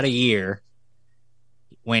a year,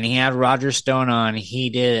 when he had Roger Stone on,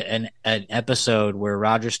 he did an episode where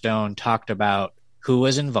Roger Stone talked about who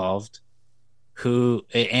was involved,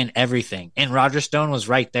 and everything. And Roger Stone was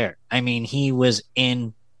right there. I mean, he was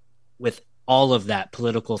in with all of that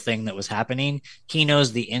political thing that was happening. He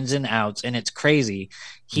knows the ins and outs, and it's crazy.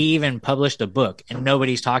 He even published a book, and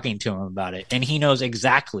nobody's talking to him about it. And he knows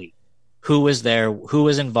exactly who was there, who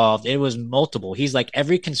was involved. It was multiple. He's like,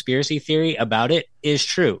 every conspiracy theory about it is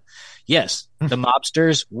true. Yes, the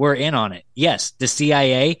mobsters were in on it. Yes, the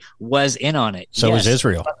CIA was in on it. So was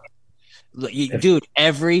Israel. Dude,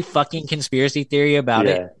 every fucking conspiracy theory about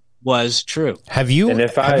it was true. Have you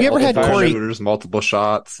ever had Corey? Multiple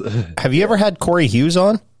shots. Have you ever had Corey Hughes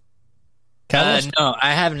on? No,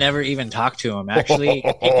 I have never even talked to him. Actually,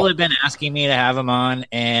 people have been asking me to have him on,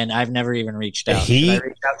 and I've never even reached out. Should I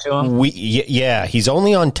reach out to him? Yeah, he's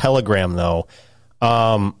only on Telegram though.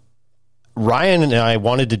 Ryan and I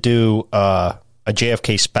wanted to do a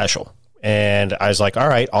JFK special, and I was like, all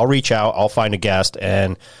right, I'll reach out, I'll find a guest,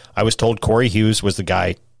 and I was told Corey Hughes was the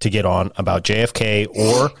guy to get on about JFK,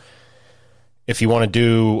 or if you want to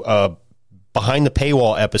do a behind the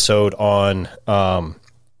paywall episode on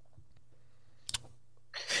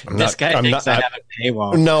This guy thinks I have a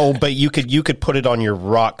paywall. No, but you could put it on your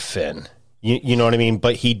rock fin. You know what I mean?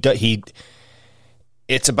 But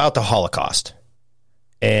it's about the Holocaust.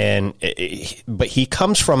 But he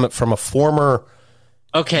comes from a former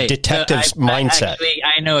detective's mindset.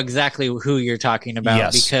 I know exactly who you're talking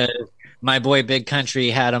about, because my boy Big Country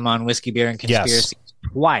had him on Whiskey, Beer, and Conspiracy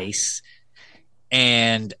twice.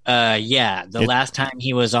 And last time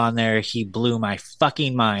he was on there, he blew my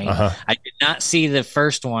fucking mind. I did not see the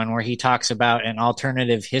first one where he talks about an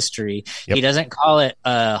alternative history. Yep. He doesn't call it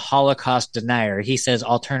a Holocaust denier. He says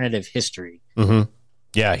alternative history. Mm-hmm.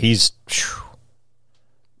 Yeah, he just,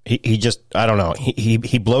 I don't know.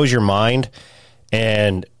 He blows your mind.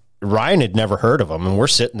 And Ryan had never heard of him, and we're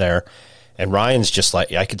sitting there, and Ryan's just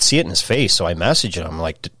like, I could see it in his face, so I messaged him. I'm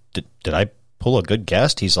like, did I pull a good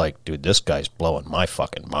guest? He's like, dude, this guy's blowing my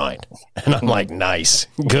fucking mind. And I'm like, nice,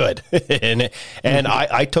 good. and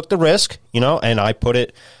I took the risk, and I put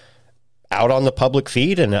it out on the public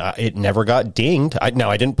feed, and it never got dinged. Now,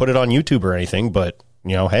 I didn't put it on YouTube or anything, but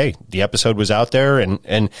hey, the episode was out there,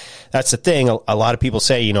 and that's the thing. A lot of people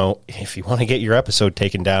say, if you want to get your episode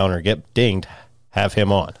taken down or get dinged, have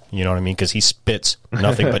him on. You know what I mean? Because he spits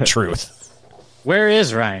nothing but truth. Where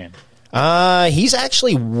is Ryan? He's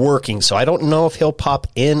actually working, so I don't know if he'll pop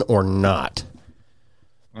in or not.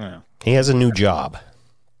 Well, he has a new job.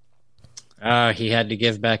 He had to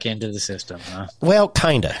give back into the system, huh? Well,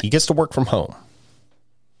 kind of. He gets to work from home.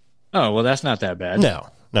 Oh, well, that's not that bad. No,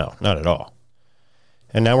 not at all.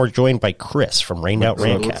 And now we're joined by Chris from Rained Out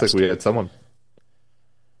Rancast. It looks like we had someone.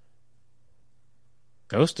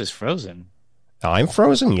 Ghost is frozen. I'm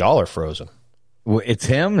frozen. Y'all are frozen. Well, it's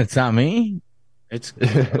him. It's not me. It's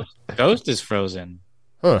Ghost is frozen.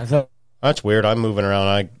 Huh. That's weird. I'm moving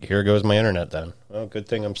around. Here goes my internet then. Well, good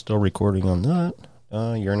thing I'm still recording on that.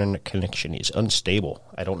 Your internet connection is unstable.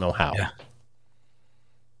 I don't know how. Yeah.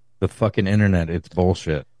 The fucking internet, it's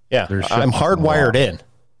bullshit. Yeah, I'm hardwired in.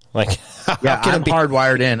 Like, yeah, I'm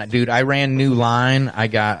hardwired in. Dude, I ran new line. I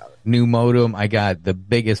got new modem. I got the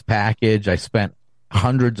biggest package. I spent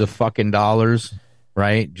hundreds of fucking dollars,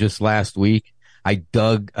 right? Just last week. I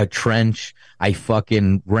dug a trench. I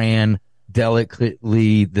fucking ran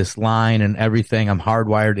delicately this line and everything. I'm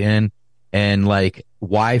hardwired in, and like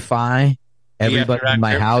Wi-Fi, everybody in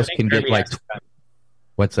my house can get like.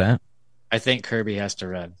 What's that? I think Kirby has to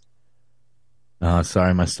run.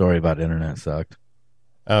 Sorry, my story about internet sucked.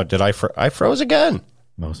 Oh, did I froze again?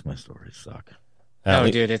 Most of my stories suck. No,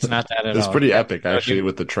 dude, it's not that at all. It's pretty epic, actually,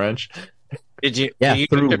 with the trench. Did you? Yeah, you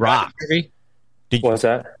through rock. What's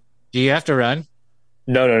that? Do you have to run?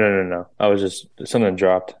 No. I was just something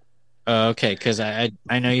dropped. Okay, because I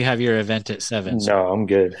know you have your event at 7. No, I'm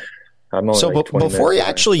good. I'm only so like 20 before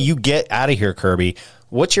minutes you get out of here, Kirby,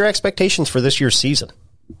 what's your expectations for this year's season?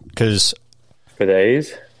 Because for the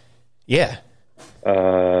A's, yeah,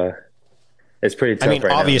 it's pretty tough. I mean,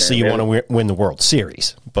 right obviously now, you want to win the World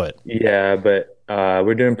Series, but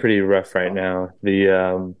we're doing pretty rough right now.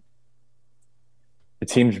 The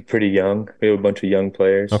team's pretty young. We have a bunch of young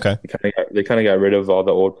players. Okay, they kind of got rid of all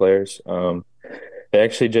the old players. They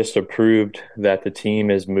actually just approved that the team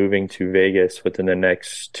is moving to Vegas within the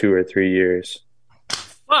next 2 or 3 years.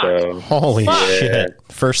 So, holy shit!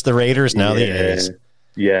 First the Raiders, now the A's.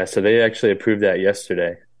 Yeah, so they actually approved that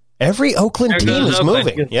yesterday. Every Oakland team is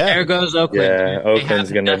moving. Yeah, there goes Oakland. Yeah,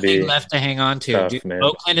 Oakland's going to be left to hang on to. Tough, man.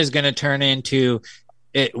 Oakland is going to turn into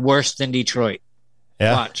it worse than Detroit.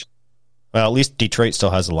 Yeah. Watch. Well, at least Detroit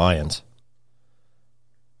still has the Lions.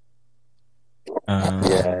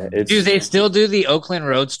 Do they still do the Oakland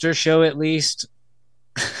Roadster show at least?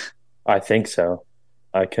 I think so.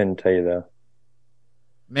 I couldn't tell you though.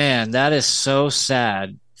 Man, that is so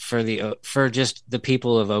sad for just the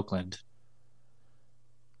people of Oakland.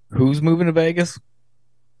 Who's moving to Vegas?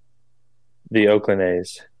 The Oakland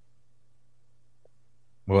A's.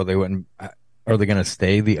 Well, they wouldn't. Are they going to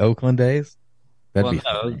stay the Oakland A's? No.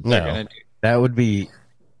 That would be,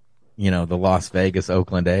 the Las Vegas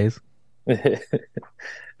Oakland A's. I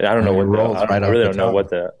don't know what I really don't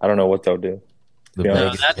know what they'll do.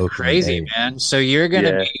 No, that's crazy, man. So you're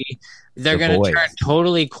gonna be. They're gonna turn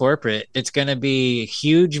totally corporate. It's gonna be a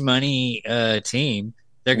huge money team.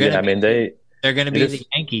 They're gonna. They're gonna be the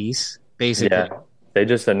Yankees, basically. Yeah, they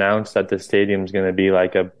just announced that the stadium's gonna be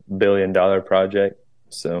like $1 billion project.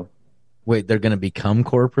 So, wait, they're gonna become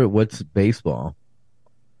corporate? What's baseball?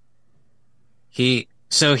 He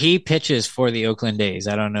pitches for the Oakland A's.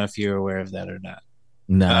 I don't know if you're aware of that or not.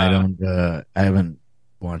 No, I don't. I haven't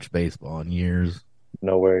watched baseball in years.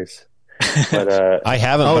 No worries. But I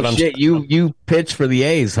haven't. Oh but shit! You pitch for the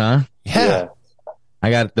A's, huh? Yeah. I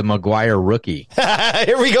got the McGuire rookie.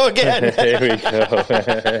 Here we go again. Here we go.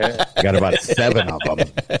 Got about 7 of them.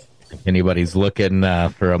 If anybody's looking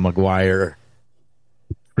for a McGuire.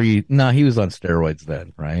 No, he was on steroids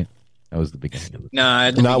then, right? That was the beginning of it. No,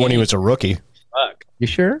 not when he was a rookie. Fuck. You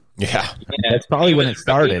sure? Yeah. That's probably when it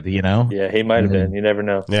started, Yeah, he might have been. You never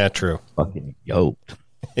know. Yeah, true. Fucking yoked.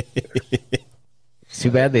 It's too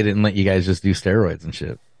bad they didn't let you guys just do steroids and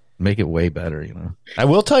shit. Make it way better, I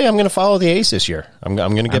will tell you, I'm going to follow the A's this year. I'm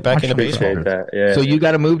going to get back into baseball. That, yeah. So you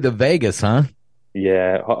got to move to Vegas, huh?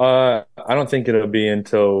 Yeah. I don't think it'll be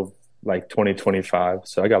until like 2025.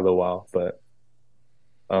 So I got a little while, but.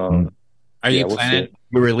 Are you planning?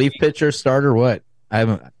 Your relief pitcher, starter, what?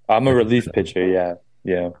 I'm a relief pitcher.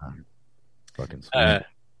 Yeah. Fucking sweet.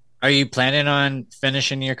 Are you planning on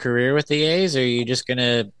finishing your career with the A's, or are you just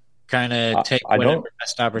gonna kind of take whatever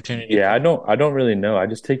best opportunity? Yeah, I don't really know. I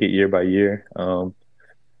just take it year by year.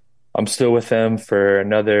 I'm still with them for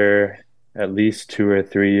another at least 2 or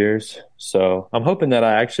 3 years. So I'm hoping that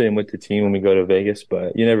I actually am with the team when we go to Vegas,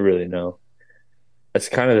 but you never really know. That's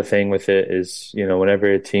kind of the thing with it is, whenever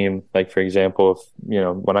a team, like for example,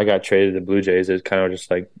 when I got traded to the Blue Jays, it was kind of just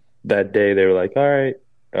like that day they were like, all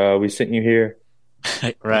right, we sent you here.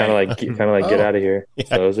 Right. Kind of like get out of here. Yeah.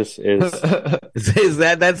 So it's just is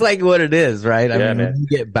that's like what it is, right? I mean, man. When you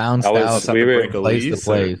get bounced out, we were place to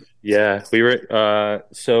place. Yeah, we were.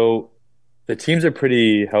 So the teams are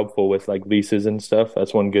pretty helpful with like leases and stuff.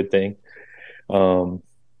 That's one good thing.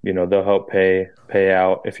 They'll help pay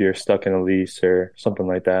out if you're stuck in a lease or something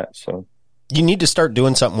like that. So you need to start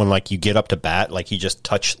doing something when like you get up to bat, like you just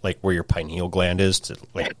touch like where your pineal gland is to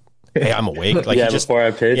like. Hey, I'm awake. Like yeah, before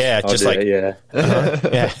I pitch. Yeah, just like yeah.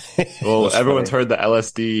 Yeah. Well, everyone's heard the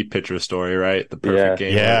LSD pitcher story, right? The perfect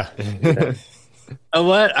game. Yeah.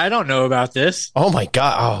 What? I don't know about this. Oh my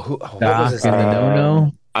god! What was his name?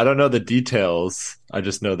 No. I don't know the details. I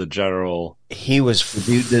just know the general. He was the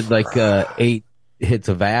dude did like 8 hits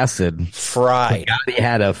of acid. Fried. He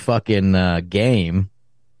had a fucking game.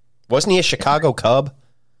 Wasn't he a Chicago Cub?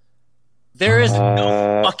 There is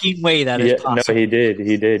no fucking way that is possible. No, he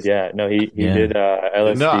did. Yeah, no, he did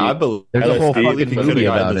LSD. No, I believe there's a whole fucking movie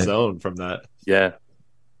about the it. Zone from that. Yeah,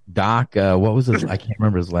 Doc. What was his? I can't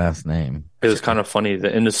remember his last name. It was kind of funny.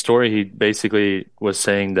 In the story, he basically was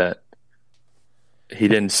saying that he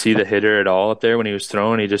didn't see the hitter at all up there when he was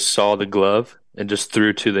throwing. He just saw the glove and just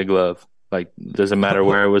threw to the glove. Like, doesn't matter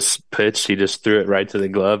where it was pitched. He just threw it right to the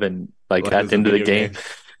glove, and like at the end of the game.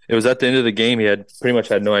 It was at the end of the game. He had pretty much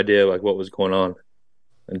had no idea like what was going on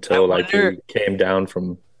until he came down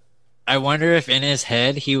from. I wonder if in his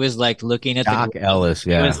head he was like looking at Doc Ellis.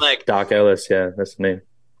 Yeah, it was like Doc Ellis. Yeah, that's the name.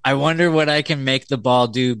 I wonder what I can make the ball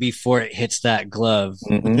do before it hits that glove.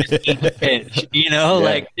 Pitch,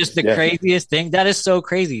 like just the craziest thing. That is so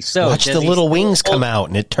crazy. So watch the little wings come out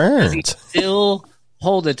and it turns. Does he still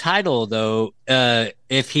hold a title though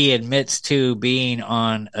if he admits to being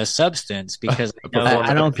on a substance? Because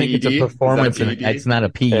I don't think it's a performance. It's not a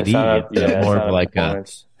PED. It's more of like a.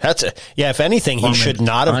 If anything, he should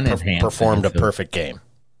not have performed a perfect game.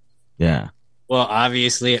 Yeah. Well,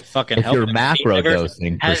 obviously, it fucking if helped. You're macro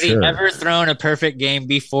dosing. Has he ever thrown a perfect game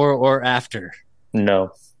before or after?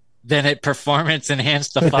 No. Then it performance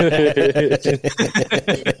enhanced the fuck.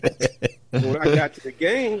 When I got to the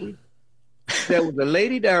game, there was a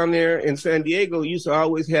lady down there in San Diego who used to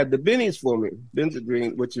always have the bennies for me,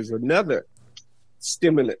 Benzedrine, which is another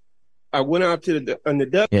stimulant. I went out to the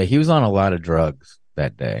duck. Yeah, he was on a lot of drugs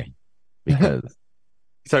that day because.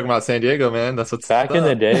 You're talking about San Diego, man. That's what's back in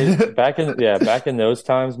the day. Back in those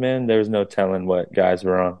times, man. There was no telling what guys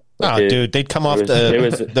were on. Dude, they'd come off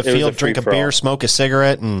the field, drink a beer, smoke a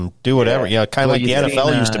cigarette, and do whatever. Yeah, kind of like the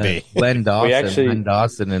NFL used to be. Len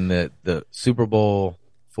Dawson in the Super Bowl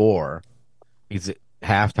IV. He's at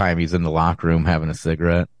halftime. He's in the locker room having a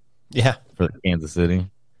cigarette. Yeah, for Kansas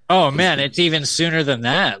City. Oh man, it's even sooner than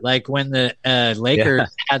that. Like when the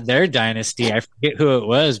Lakers had their dynasty, I forget who it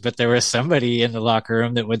was, but there was somebody in the locker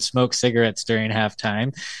room that would smoke cigarettes during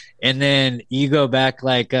halftime. And then you go back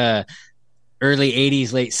like early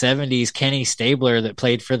 80s, late 70s, Kenny Stabler that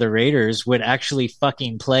played for the Raiders would actually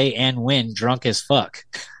fucking play and win drunk as fuck.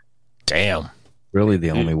 Damn. Really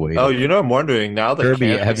the only way. I'm wondering now that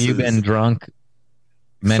Kirby, have you been drunk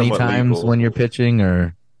many times legal when you're pitching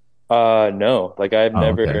or? No, like I've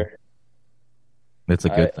never. Okay. It's a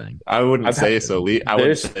good thing. I wouldn't say so. I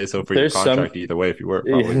wouldn't say so for your contract either way if you were.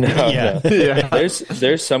 Probably.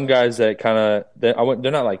 There's some guys that kind of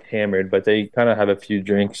they're not like hammered, but they kind of have a few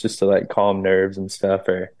drinks just to like calm nerves and stuff,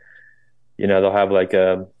 or they'll have like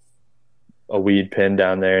a weed pen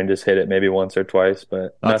down there and just hit it maybe once or twice.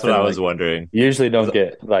 But that's what I was wondering. Usually don't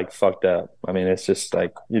get like fucked up. I mean, it's just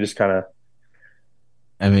like you just kind of.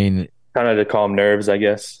 kind of to calm nerves, I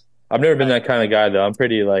guess. I've never been that kind of guy though. I'm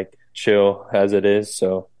pretty like chill as it is.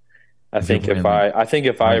 So I think if I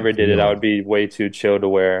ever did it, I would be way too chill to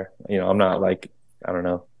where, I'm not like, I don't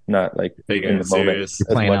know, not like in the moment. You're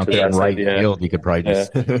playing out there in right field. You could probably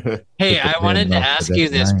just. Hey, I wanted to ask you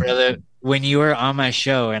this, brother. When you were on my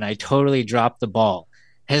show and I totally dropped the ball,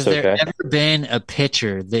 has there ever been a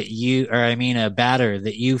pitcher a batter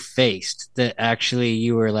that you faced that actually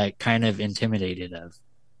you were like kind of intimidated of?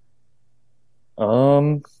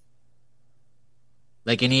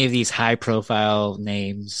 Like any of these high profile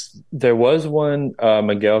names? There was one,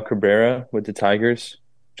 Miguel Cabrera with the Tigers,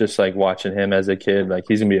 just like watching him as a kid, like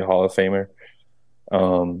he's gonna be a Hall of Famer.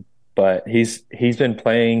 but he's been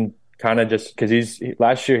playing kind of just because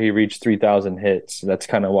last year he reached 3,000 hits. That's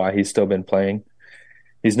kind of why he's still been playing.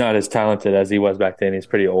 He's not as talented as he was back then. He's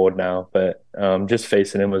pretty old now, but just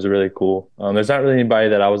facing him was really cool. There's not really anybody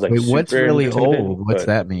that I was like. Wait, what's really intimidated, old? What's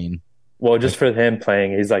that mean? Well, just for him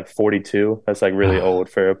playing, he's like 42. That's like really old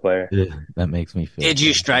for a player. That makes me feel. Did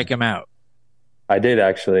you strike him out? I did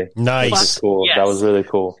actually. Nice. That was cool. Yes. That was really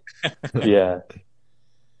cool. Yeah.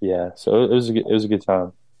 So it was a good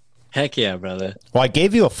time. Heck yeah, brother. Well, I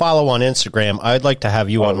gave you a follow on Instagram. I'd like to have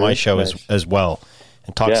you on my show as well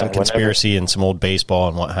and talk some conspiracy and some old baseball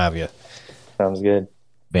and what have you. Sounds good.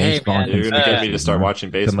 Baseball. Hey, you're gonna get me to start watching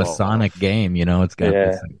baseball. The Masonic game, it's got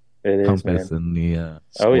this compass and the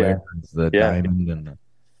square, the diamond, and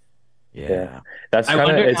That's I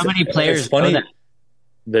wonder how many players know that.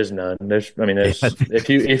 There's none. There's if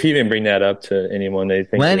you even bring that up to anyone, they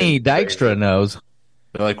think Lenny Dykstra knows.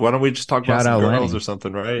 They're like, why don't we just talk about some girls Lenny. or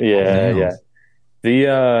something, right? Yeah.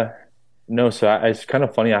 So it's kind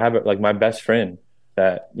of funny. I have like my best friend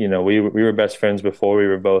that we were best friends before we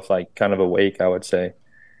were both like kind of awake, I would say,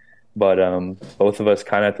 but both of us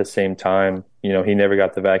kind of at the same time. He never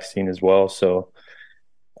got the vaccine as well, so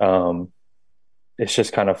it's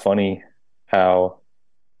just kind of funny how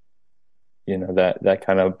that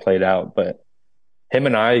kind of played out. But him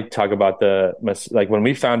and I talk about like when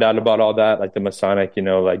we found out about all that, like the Masonic,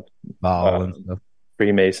 like and stuff.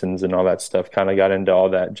 Freemasons and all that stuff, kind of got into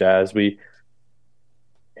all that jazz. I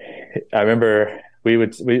remember we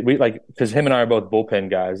like, because him and I are both bullpen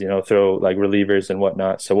guys, throw like relievers and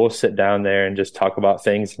whatnot. So we'll sit down there and just talk about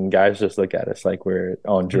things, and guys just look at us like we're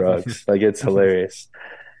on drugs. Like, it's hilarious.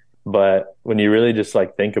 But when you really just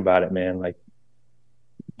like think about it, man, like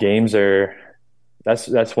games are.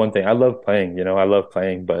 That's one thing. I love playing, I love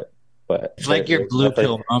playing, but it's like your blue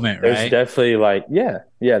pill moment, right? There's definitely like,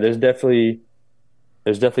 there's definitely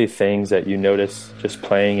things that you notice just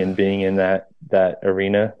playing and being in that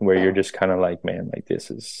arena where you're just kind of like, man, like it's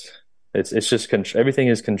just everything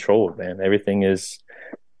is controlled, man. Everything is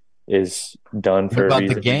done for a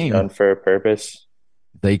reason, done for a purpose.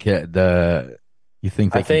 I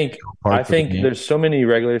think there's so many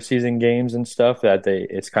regular season games and stuff that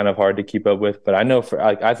it's kind of hard to keep up with. But I know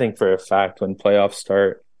I think for a fact when playoffs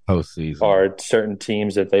start, postseason, are certain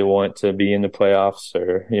teams that they want to be in the playoffs,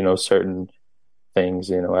 or certain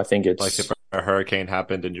things. I think it's like if a hurricane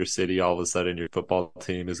happened in your city, all of a sudden your football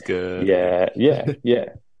team is good. Yeah.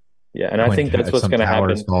 And I think that's what's going to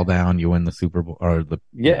happen. Fall down, you win the Super Bowl or the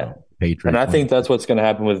Patriots. And I think that's what's going to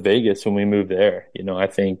happen with Vegas when we move there. I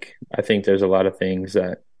think there's a lot of things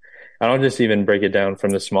that I don't just even break it down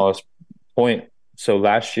from the smallest point. So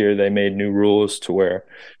last year they made new rules to where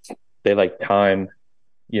they like time.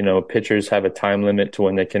 Pitchers have a time limit to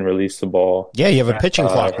when they can release the ball. Yeah, you have a pitching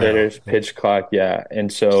clock. Hitters, pitch clock, yeah.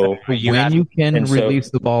 And so when you can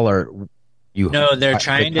release the ball, or they're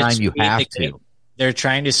trying to you have to. They're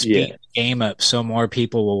trying to speed the game up so more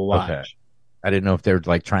people will watch. Okay. I didn't know if they're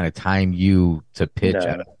like trying to time you to pitch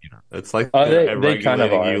at it. It's like they kind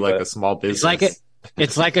of are, you like a small business.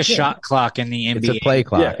 It's like a shot clock in the NBA. It's a play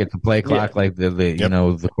clock. Yeah. It's a play clock, like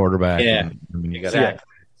the quarterback. Yeah, you got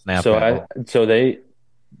snap. So they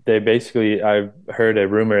basically, I've heard a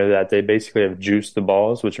rumor that they basically have juiced the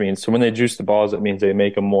balls, which means when they juice the balls, it means they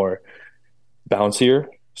make them more bouncier.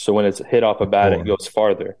 So when it's hit off a bat, it goes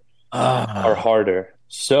farther or harder.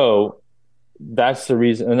 So that's the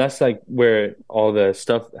reason, and that's like where all the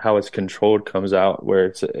stuff, how it's controlled, comes out, where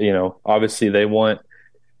it's, obviously they want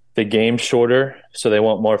the game shorter, so they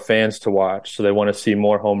want more fans to watch, so they want to see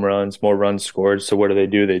more home runs, more runs scored. So what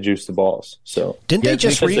do? They juice the balls. So didn't they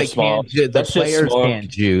just the players can't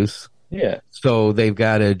juice? Yeah, so they've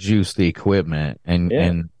got to juice the equipment, and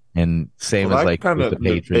same as like kind with of the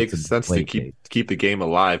Patriots makes sense to keep the game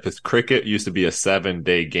alive, because cricket used to be a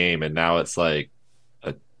 7-day game, and now it's like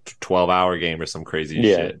a 12-hour game or some crazy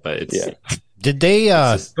shit. But it's did they?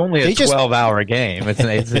 It's only a 12-hour game.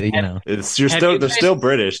 It's they're still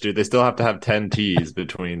British, dude. They still have to have 10 tees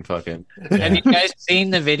between fucking. Have you guys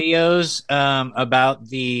seen the videos about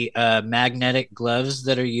the magnetic gloves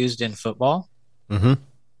that are used in football? Mm-hmm.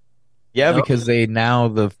 Yeah, because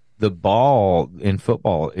the ball in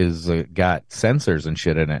football is got sensors and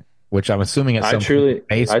shit in it, which I'm assuming at some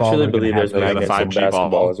baseball. I truly believe there's magnets in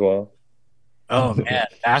basketball as well. Oh man,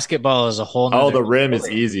 basketball is a whole nother the rim is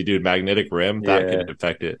easy, dude. Magnetic rim, that can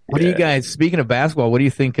affect it. What do you guys, speaking of basketball, what do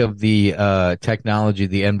you think of the technology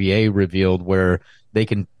the NBA revealed where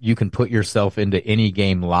you can put yourself into any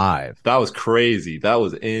game live? That was crazy. That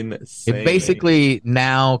was insane. It basically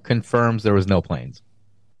now confirms there was no planes.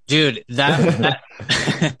 Dude, that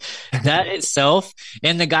itself,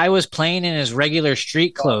 and the guy was playing in his regular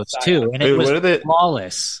street clothes too, and it Wait, was what are they?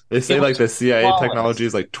 flawless. They say It like was the CIA flawless. technology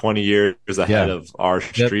is like 20 years ahead Yeah. of our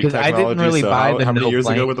street 'cause I didn't technology. really So buy the how many no years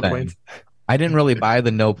ago plane were the thing. planes? I didn't really buy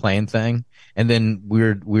the no plane thing, and then we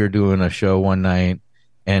were doing a show one night,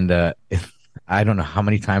 and I don't know how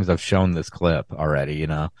many times I've shown this clip already, you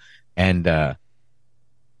know, and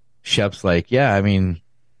Shep's like, yeah, I mean,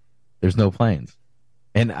 there's no planes,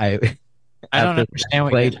 and I don't after understand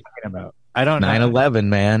what played you're talking about. I don't know. 9/11,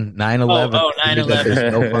 man, 9/11. Oh, 9/11.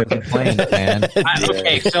 There's no fucking planes, man.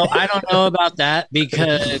 Okay, so I don't know about that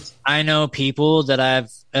because I know people that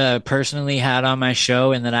I've personally had on my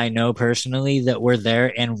show and that I know personally that were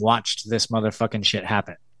there and watched this motherfucking shit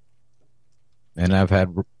happen. And I've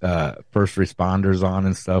had first responders on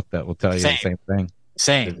and stuff that will tell you the same thing.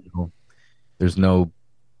 Same. There's no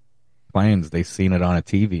planes. They've seen it on a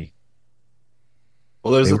TV.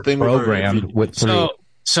 Well, there's They a were thing where programmed with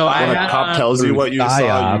So I when a had cop on, tells you what you saw,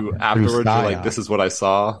 PSYOP, you afterwards you're like, PSYOP. "This is what I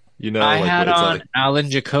saw." You know, I like had what it's on like. Alan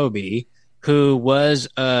Jacoby, who was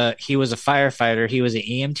he was a firefighter. He was an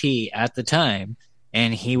EMT at the time,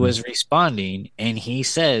 and he was responding. And he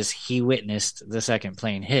says he witnessed the second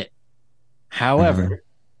plane hit. However,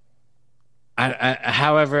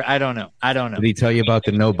 I don't know. Did he tell you about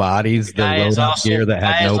the no bodies, the guy is loadout also- gear that the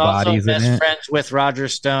guy had is no also bodies in best it? friends with Roger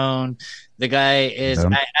Stone. The guy is.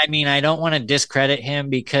 Yeah. I mean, I don't want to discredit him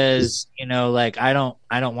because you know, like I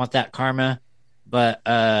don't want that karma, but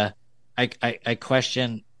I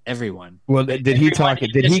question everyone. Well, did he talk?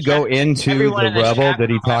 Did he go into everyone the in this rebel? chat Did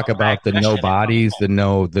he room, talk about the no question it. bodies, the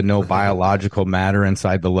no biological matter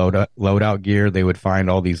inside the loadout gear? They would find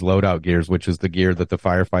all these loadout gears, which is the gear that the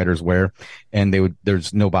firefighters wear, and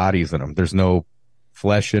there's no bodies in them. There's no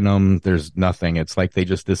flesh in them. There's nothing. It's like they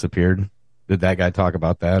just disappeared. Did that guy talk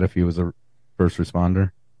about that? If he was a first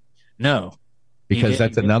responder? No, Because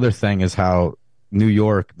that's another thing is how New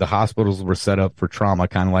York, the hospitals were set up for trauma,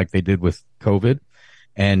 kind of like they did with COVID,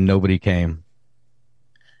 and nobody came.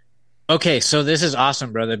 Okay, so this is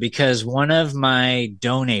awesome, brother, because one of my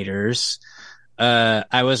donators,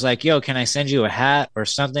 I was like, yo, can I send you a hat or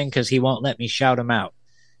something? Because he won't let me shout him out.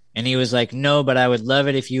 And he was like, no, but I would love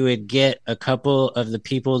it if you would get a couple of the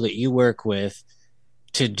people that you work with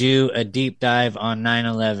to do a deep dive on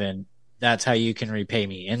 9/11. That's how you can repay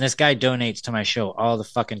me. And this guy donates to my show all the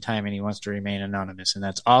fucking time, and he wants to remain anonymous. And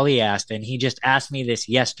that's all he asked. And he just asked me this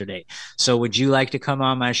yesterday. So would you like to come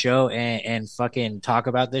on my show and fucking talk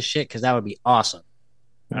about this shit? Because that would be awesome.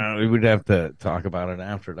 We would have to talk about it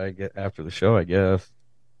after the show, I guess.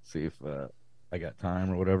 See if I got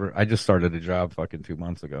time or whatever. I just started a job fucking 2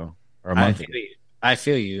 months ago or a month ago. I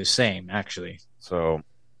feel you. Same, actually. So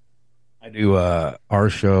I do our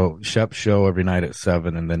show, Shep's show every night at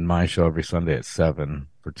 7, and then my show every Sunday at 7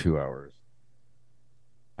 for 2 hours.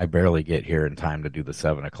 I barely get here in time to do the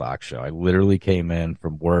 7 o'clock show. I literally came in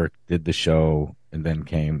from work, did the show, and then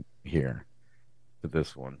came here to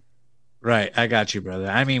this one. Right. I got you, brother.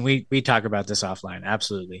 I mean, we talk about this offline.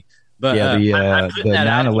 Absolutely. But yeah, the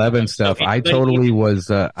 9/11 stuff, I totally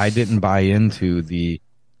was, I didn't buy into the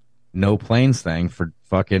no planes thing for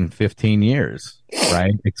fucking 15 years,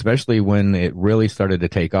 right? Especially when it really started to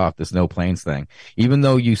take off, this no planes thing. Even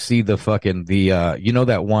though you see the fucking, you know,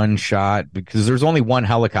 that one shot, because there's only one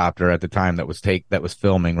helicopter at the time that was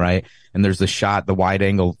filming, right? And there's the shot, the wide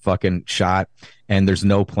angle fucking shot, and there's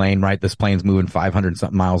no plane, right? This plane's moving 500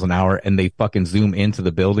 something miles an hour, and they fucking zoom into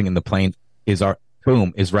the building, and the plane is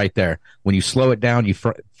right there. When you slow it down, you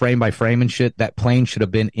frame by frame and shit, that plane should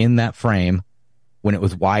have been in that frame when it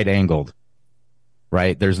was wide angled,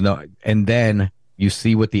 right? And then you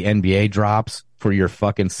see what the NBA drops for your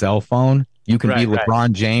fucking cell phone. You can be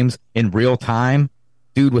LeBron James in real time,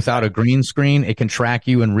 dude, without a green screen. It can track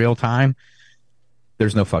you in real time.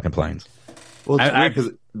 There's no fucking planes. Well,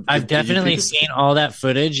 I've definitely seen all that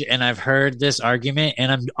footage, and I've heard this argument,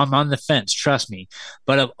 and I'm on the fence, trust me.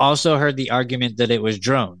 But I've also heard the argument that it was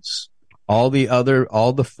drones. All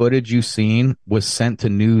the footage you've seen was sent to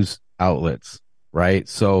news outlets, right?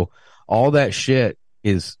 So all that shit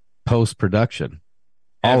is post-production.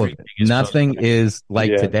 All of it. Nothing is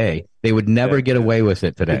like today. They would never get away with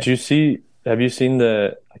it today. Have you seen I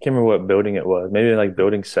can't remember what building it was. Maybe like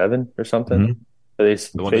building 7 or something. Mm-hmm.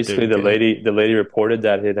 Basically, the lady reported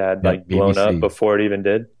that it had like blown up before it even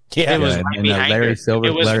did. Yeah, it was right behind her.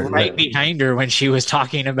 It was right behind her when she was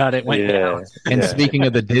talking about it went down. And speaking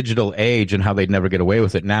of the digital age and how they'd never get away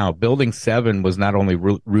with it now, Building 7 was not only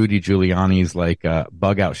Rudy Giuliani's like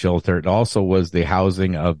bug out shelter, it also was the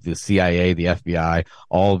housing of the CIA, the FBI,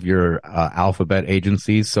 all of your alphabet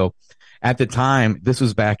agencies. So At the time, this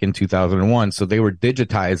was back in 2001, so they were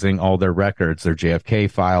digitizing all their records, their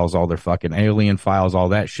JFK files, all their fucking alien files, all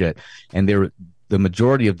that shit. And the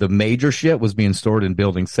majority of the major shit was being stored in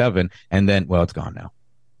Building 7, and then, well, it's gone now.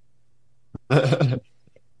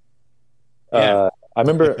 I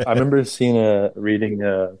remember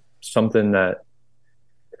reading something that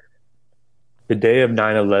the day of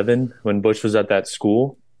 9/11, when Bush was at that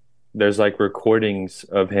school, there's like recordings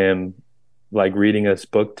of him like reading this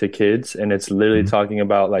book to kids, and it's literally talking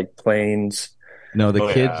about like planes. No, the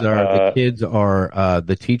teacher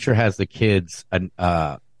has the kids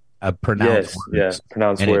pronounce words. Yeah,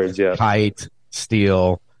 pronounce words. Yeah, kite,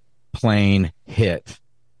 steel, plane, hit,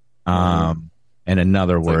 and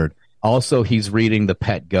another word. Also, he's reading The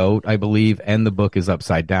Pet Goat, I believe, and the book is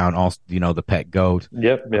upside down. Also, the Pet Goat.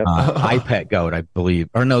 Yep. I Pet Goat, I believe.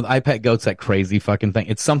 Or no, I Pet Goat's that crazy fucking thing.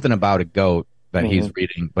 It's something about a goat that he's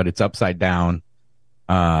reading, but it's upside down.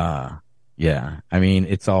 Yeah. I mean,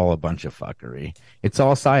 it's all a bunch of fuckery. It's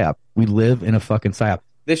all psyop. We live in a fucking psyop.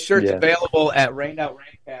 This shirt's available at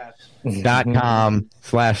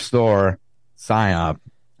rainoutRaincast.com/store psyop.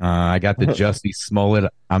 I got the Jussie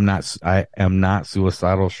Smollett I am not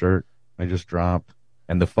suicidal shirt I just dropped,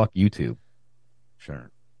 and the fuck YouTube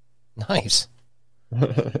shirt. Nice.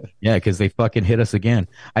 Yeah, because they fucking hit us again.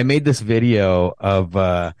 I made this video of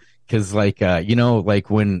because like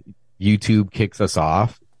when YouTube kicks us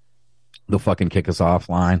off, they'll fucking kick us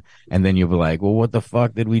offline, and then you'll be like, well, what the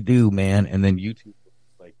fuck did we do, man? And then YouTube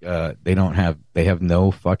like they have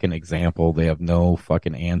no fucking example, they have no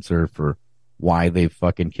fucking answer for why they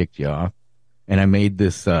fucking kicked you off. And I made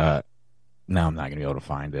this now I'm not gonna be able to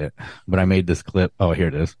find it, but I made this clip. Oh, here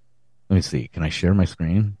it is. Let me see. Can I share my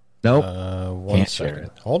screen? Nope. Can't share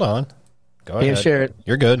it. Hold on. Go ahead. Can't share it.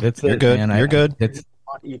 You're good. You're good. Man, You're good. It's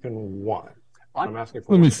not even one. I'm asking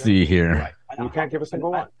for Let me see here. Right. You can't give a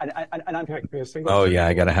single one. And I can't give a single. Oh yeah,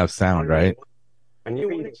 I gotta have sound, right? And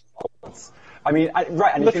you. I mean,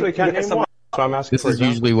 right. And literally can't name one. So I'm asking. This is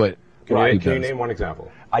usually what. Can you name one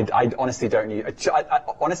example? I honestly don't need.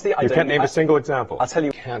 Honestly, I you don't. Can't name a single example. I'll tell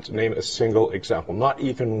you. Can't name a single example. Not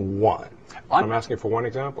even one. I'm asking for one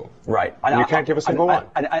example. Right. And you can't give a single one.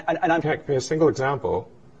 And I can't give me a single example.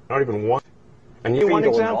 Not even one. And you one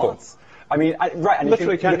example. I mean, right. And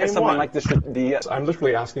literally can't name something one. like this. I'm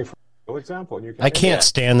literally asking for an example. And you I can't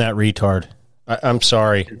stand that retard. I'm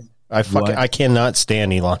sorry. I cannot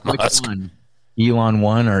stand Elon Musk. Elon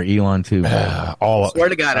 1 or Elon 2? I swear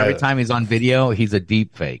to God, every time he's on video, he's a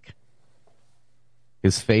deep fake.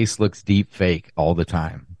 His face looks deep fake all the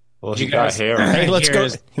time. Well, he got hair. Hey, let's go.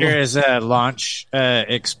 Here is launch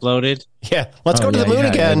exploded. Yeah, let's go to the moon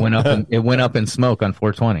again. It went up in smoke on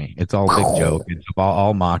 420. It's all a big joke. It's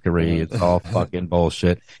all mockery. It's all fucking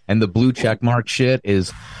bullshit. And the blue check mark shit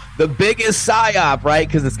is the biggest psyop, right?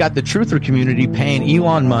 Because it's got the truther community paying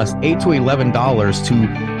Elon Musk $8 to $11 to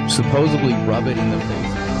supposedly rub it in the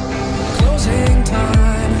face. Closing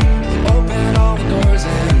time. Open all the doors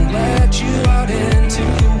and let you out into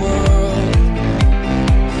the world.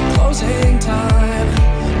 Closing time.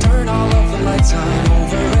 Turn all of the lights on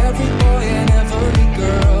over every boy and every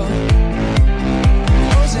girl.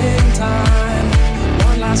 Closing time.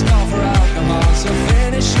 One last call for alcohol, so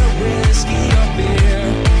finish your whiskey or beer.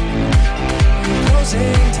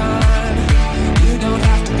 Closing time. You don't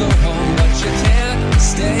have to go home, but you can't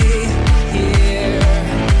stay here.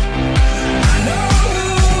 I know who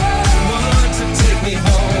I want to take me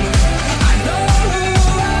home. I know who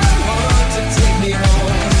I want to take me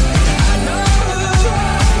home. I know who I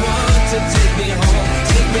want to take me home.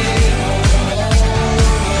 Take me home.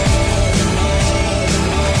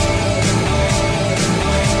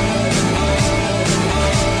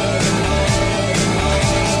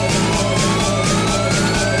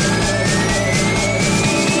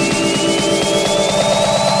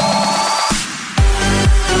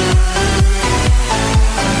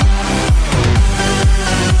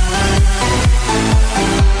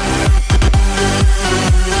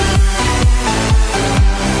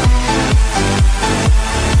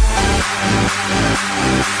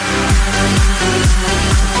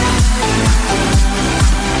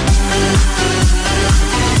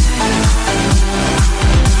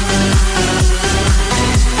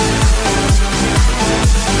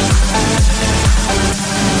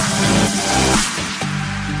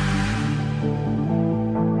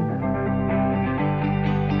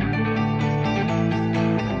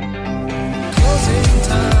 Closing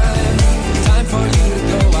time. Time for you to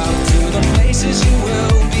go out to the places you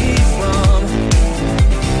will be from.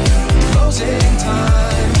 Closing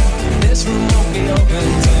time. This room won't be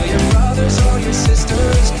open till your brothers or your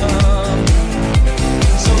sisters come.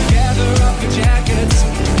 So gather up your jackets,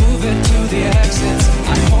 move it to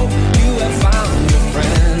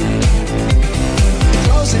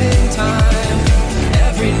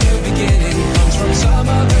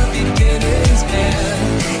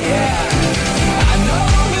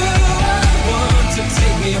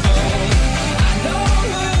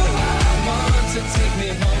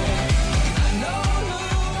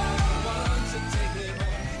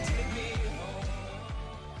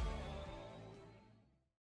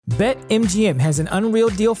BetMGM has an unreal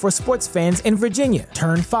deal for sports fans in Virginia.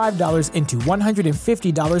 Turn $5 into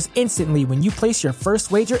 $150 instantly when you place your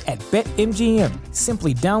first wager at BetMGM.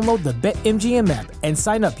 Simply download the BetMGM app and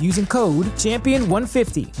sign up using code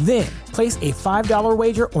Champion150. Then, place a $5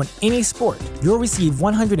 wager on any sport. You'll receive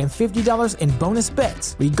 $150 in bonus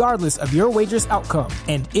bets, regardless of your wager's outcome.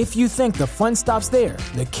 And if you think the fun stops there,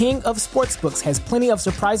 the King of Sportsbooks has plenty of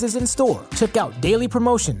surprises in store. Check out daily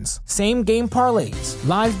promotions, same-game parlays,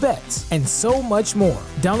 live bets, and so much more.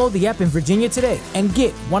 Download the app in Virginia today and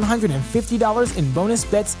get $150 in bonus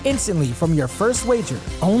bets instantly from your first wager.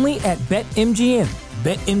 Only at BetMGM.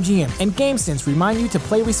 BetMGM and GameSense remind you to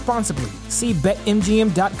play responsibly. See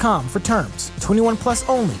BetMGM.com for terms. 21 plus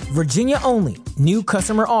only. Virginia only. New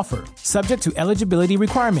customer offer. Subject to eligibility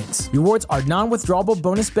requirements. Rewards are non-withdrawable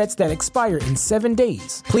bonus bets that expire in 7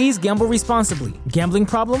 days. Please gamble responsibly. Gambling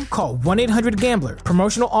problem? Call 1-800-GAMBLER.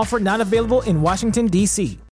 Promotional offer not available in Washington, D.C.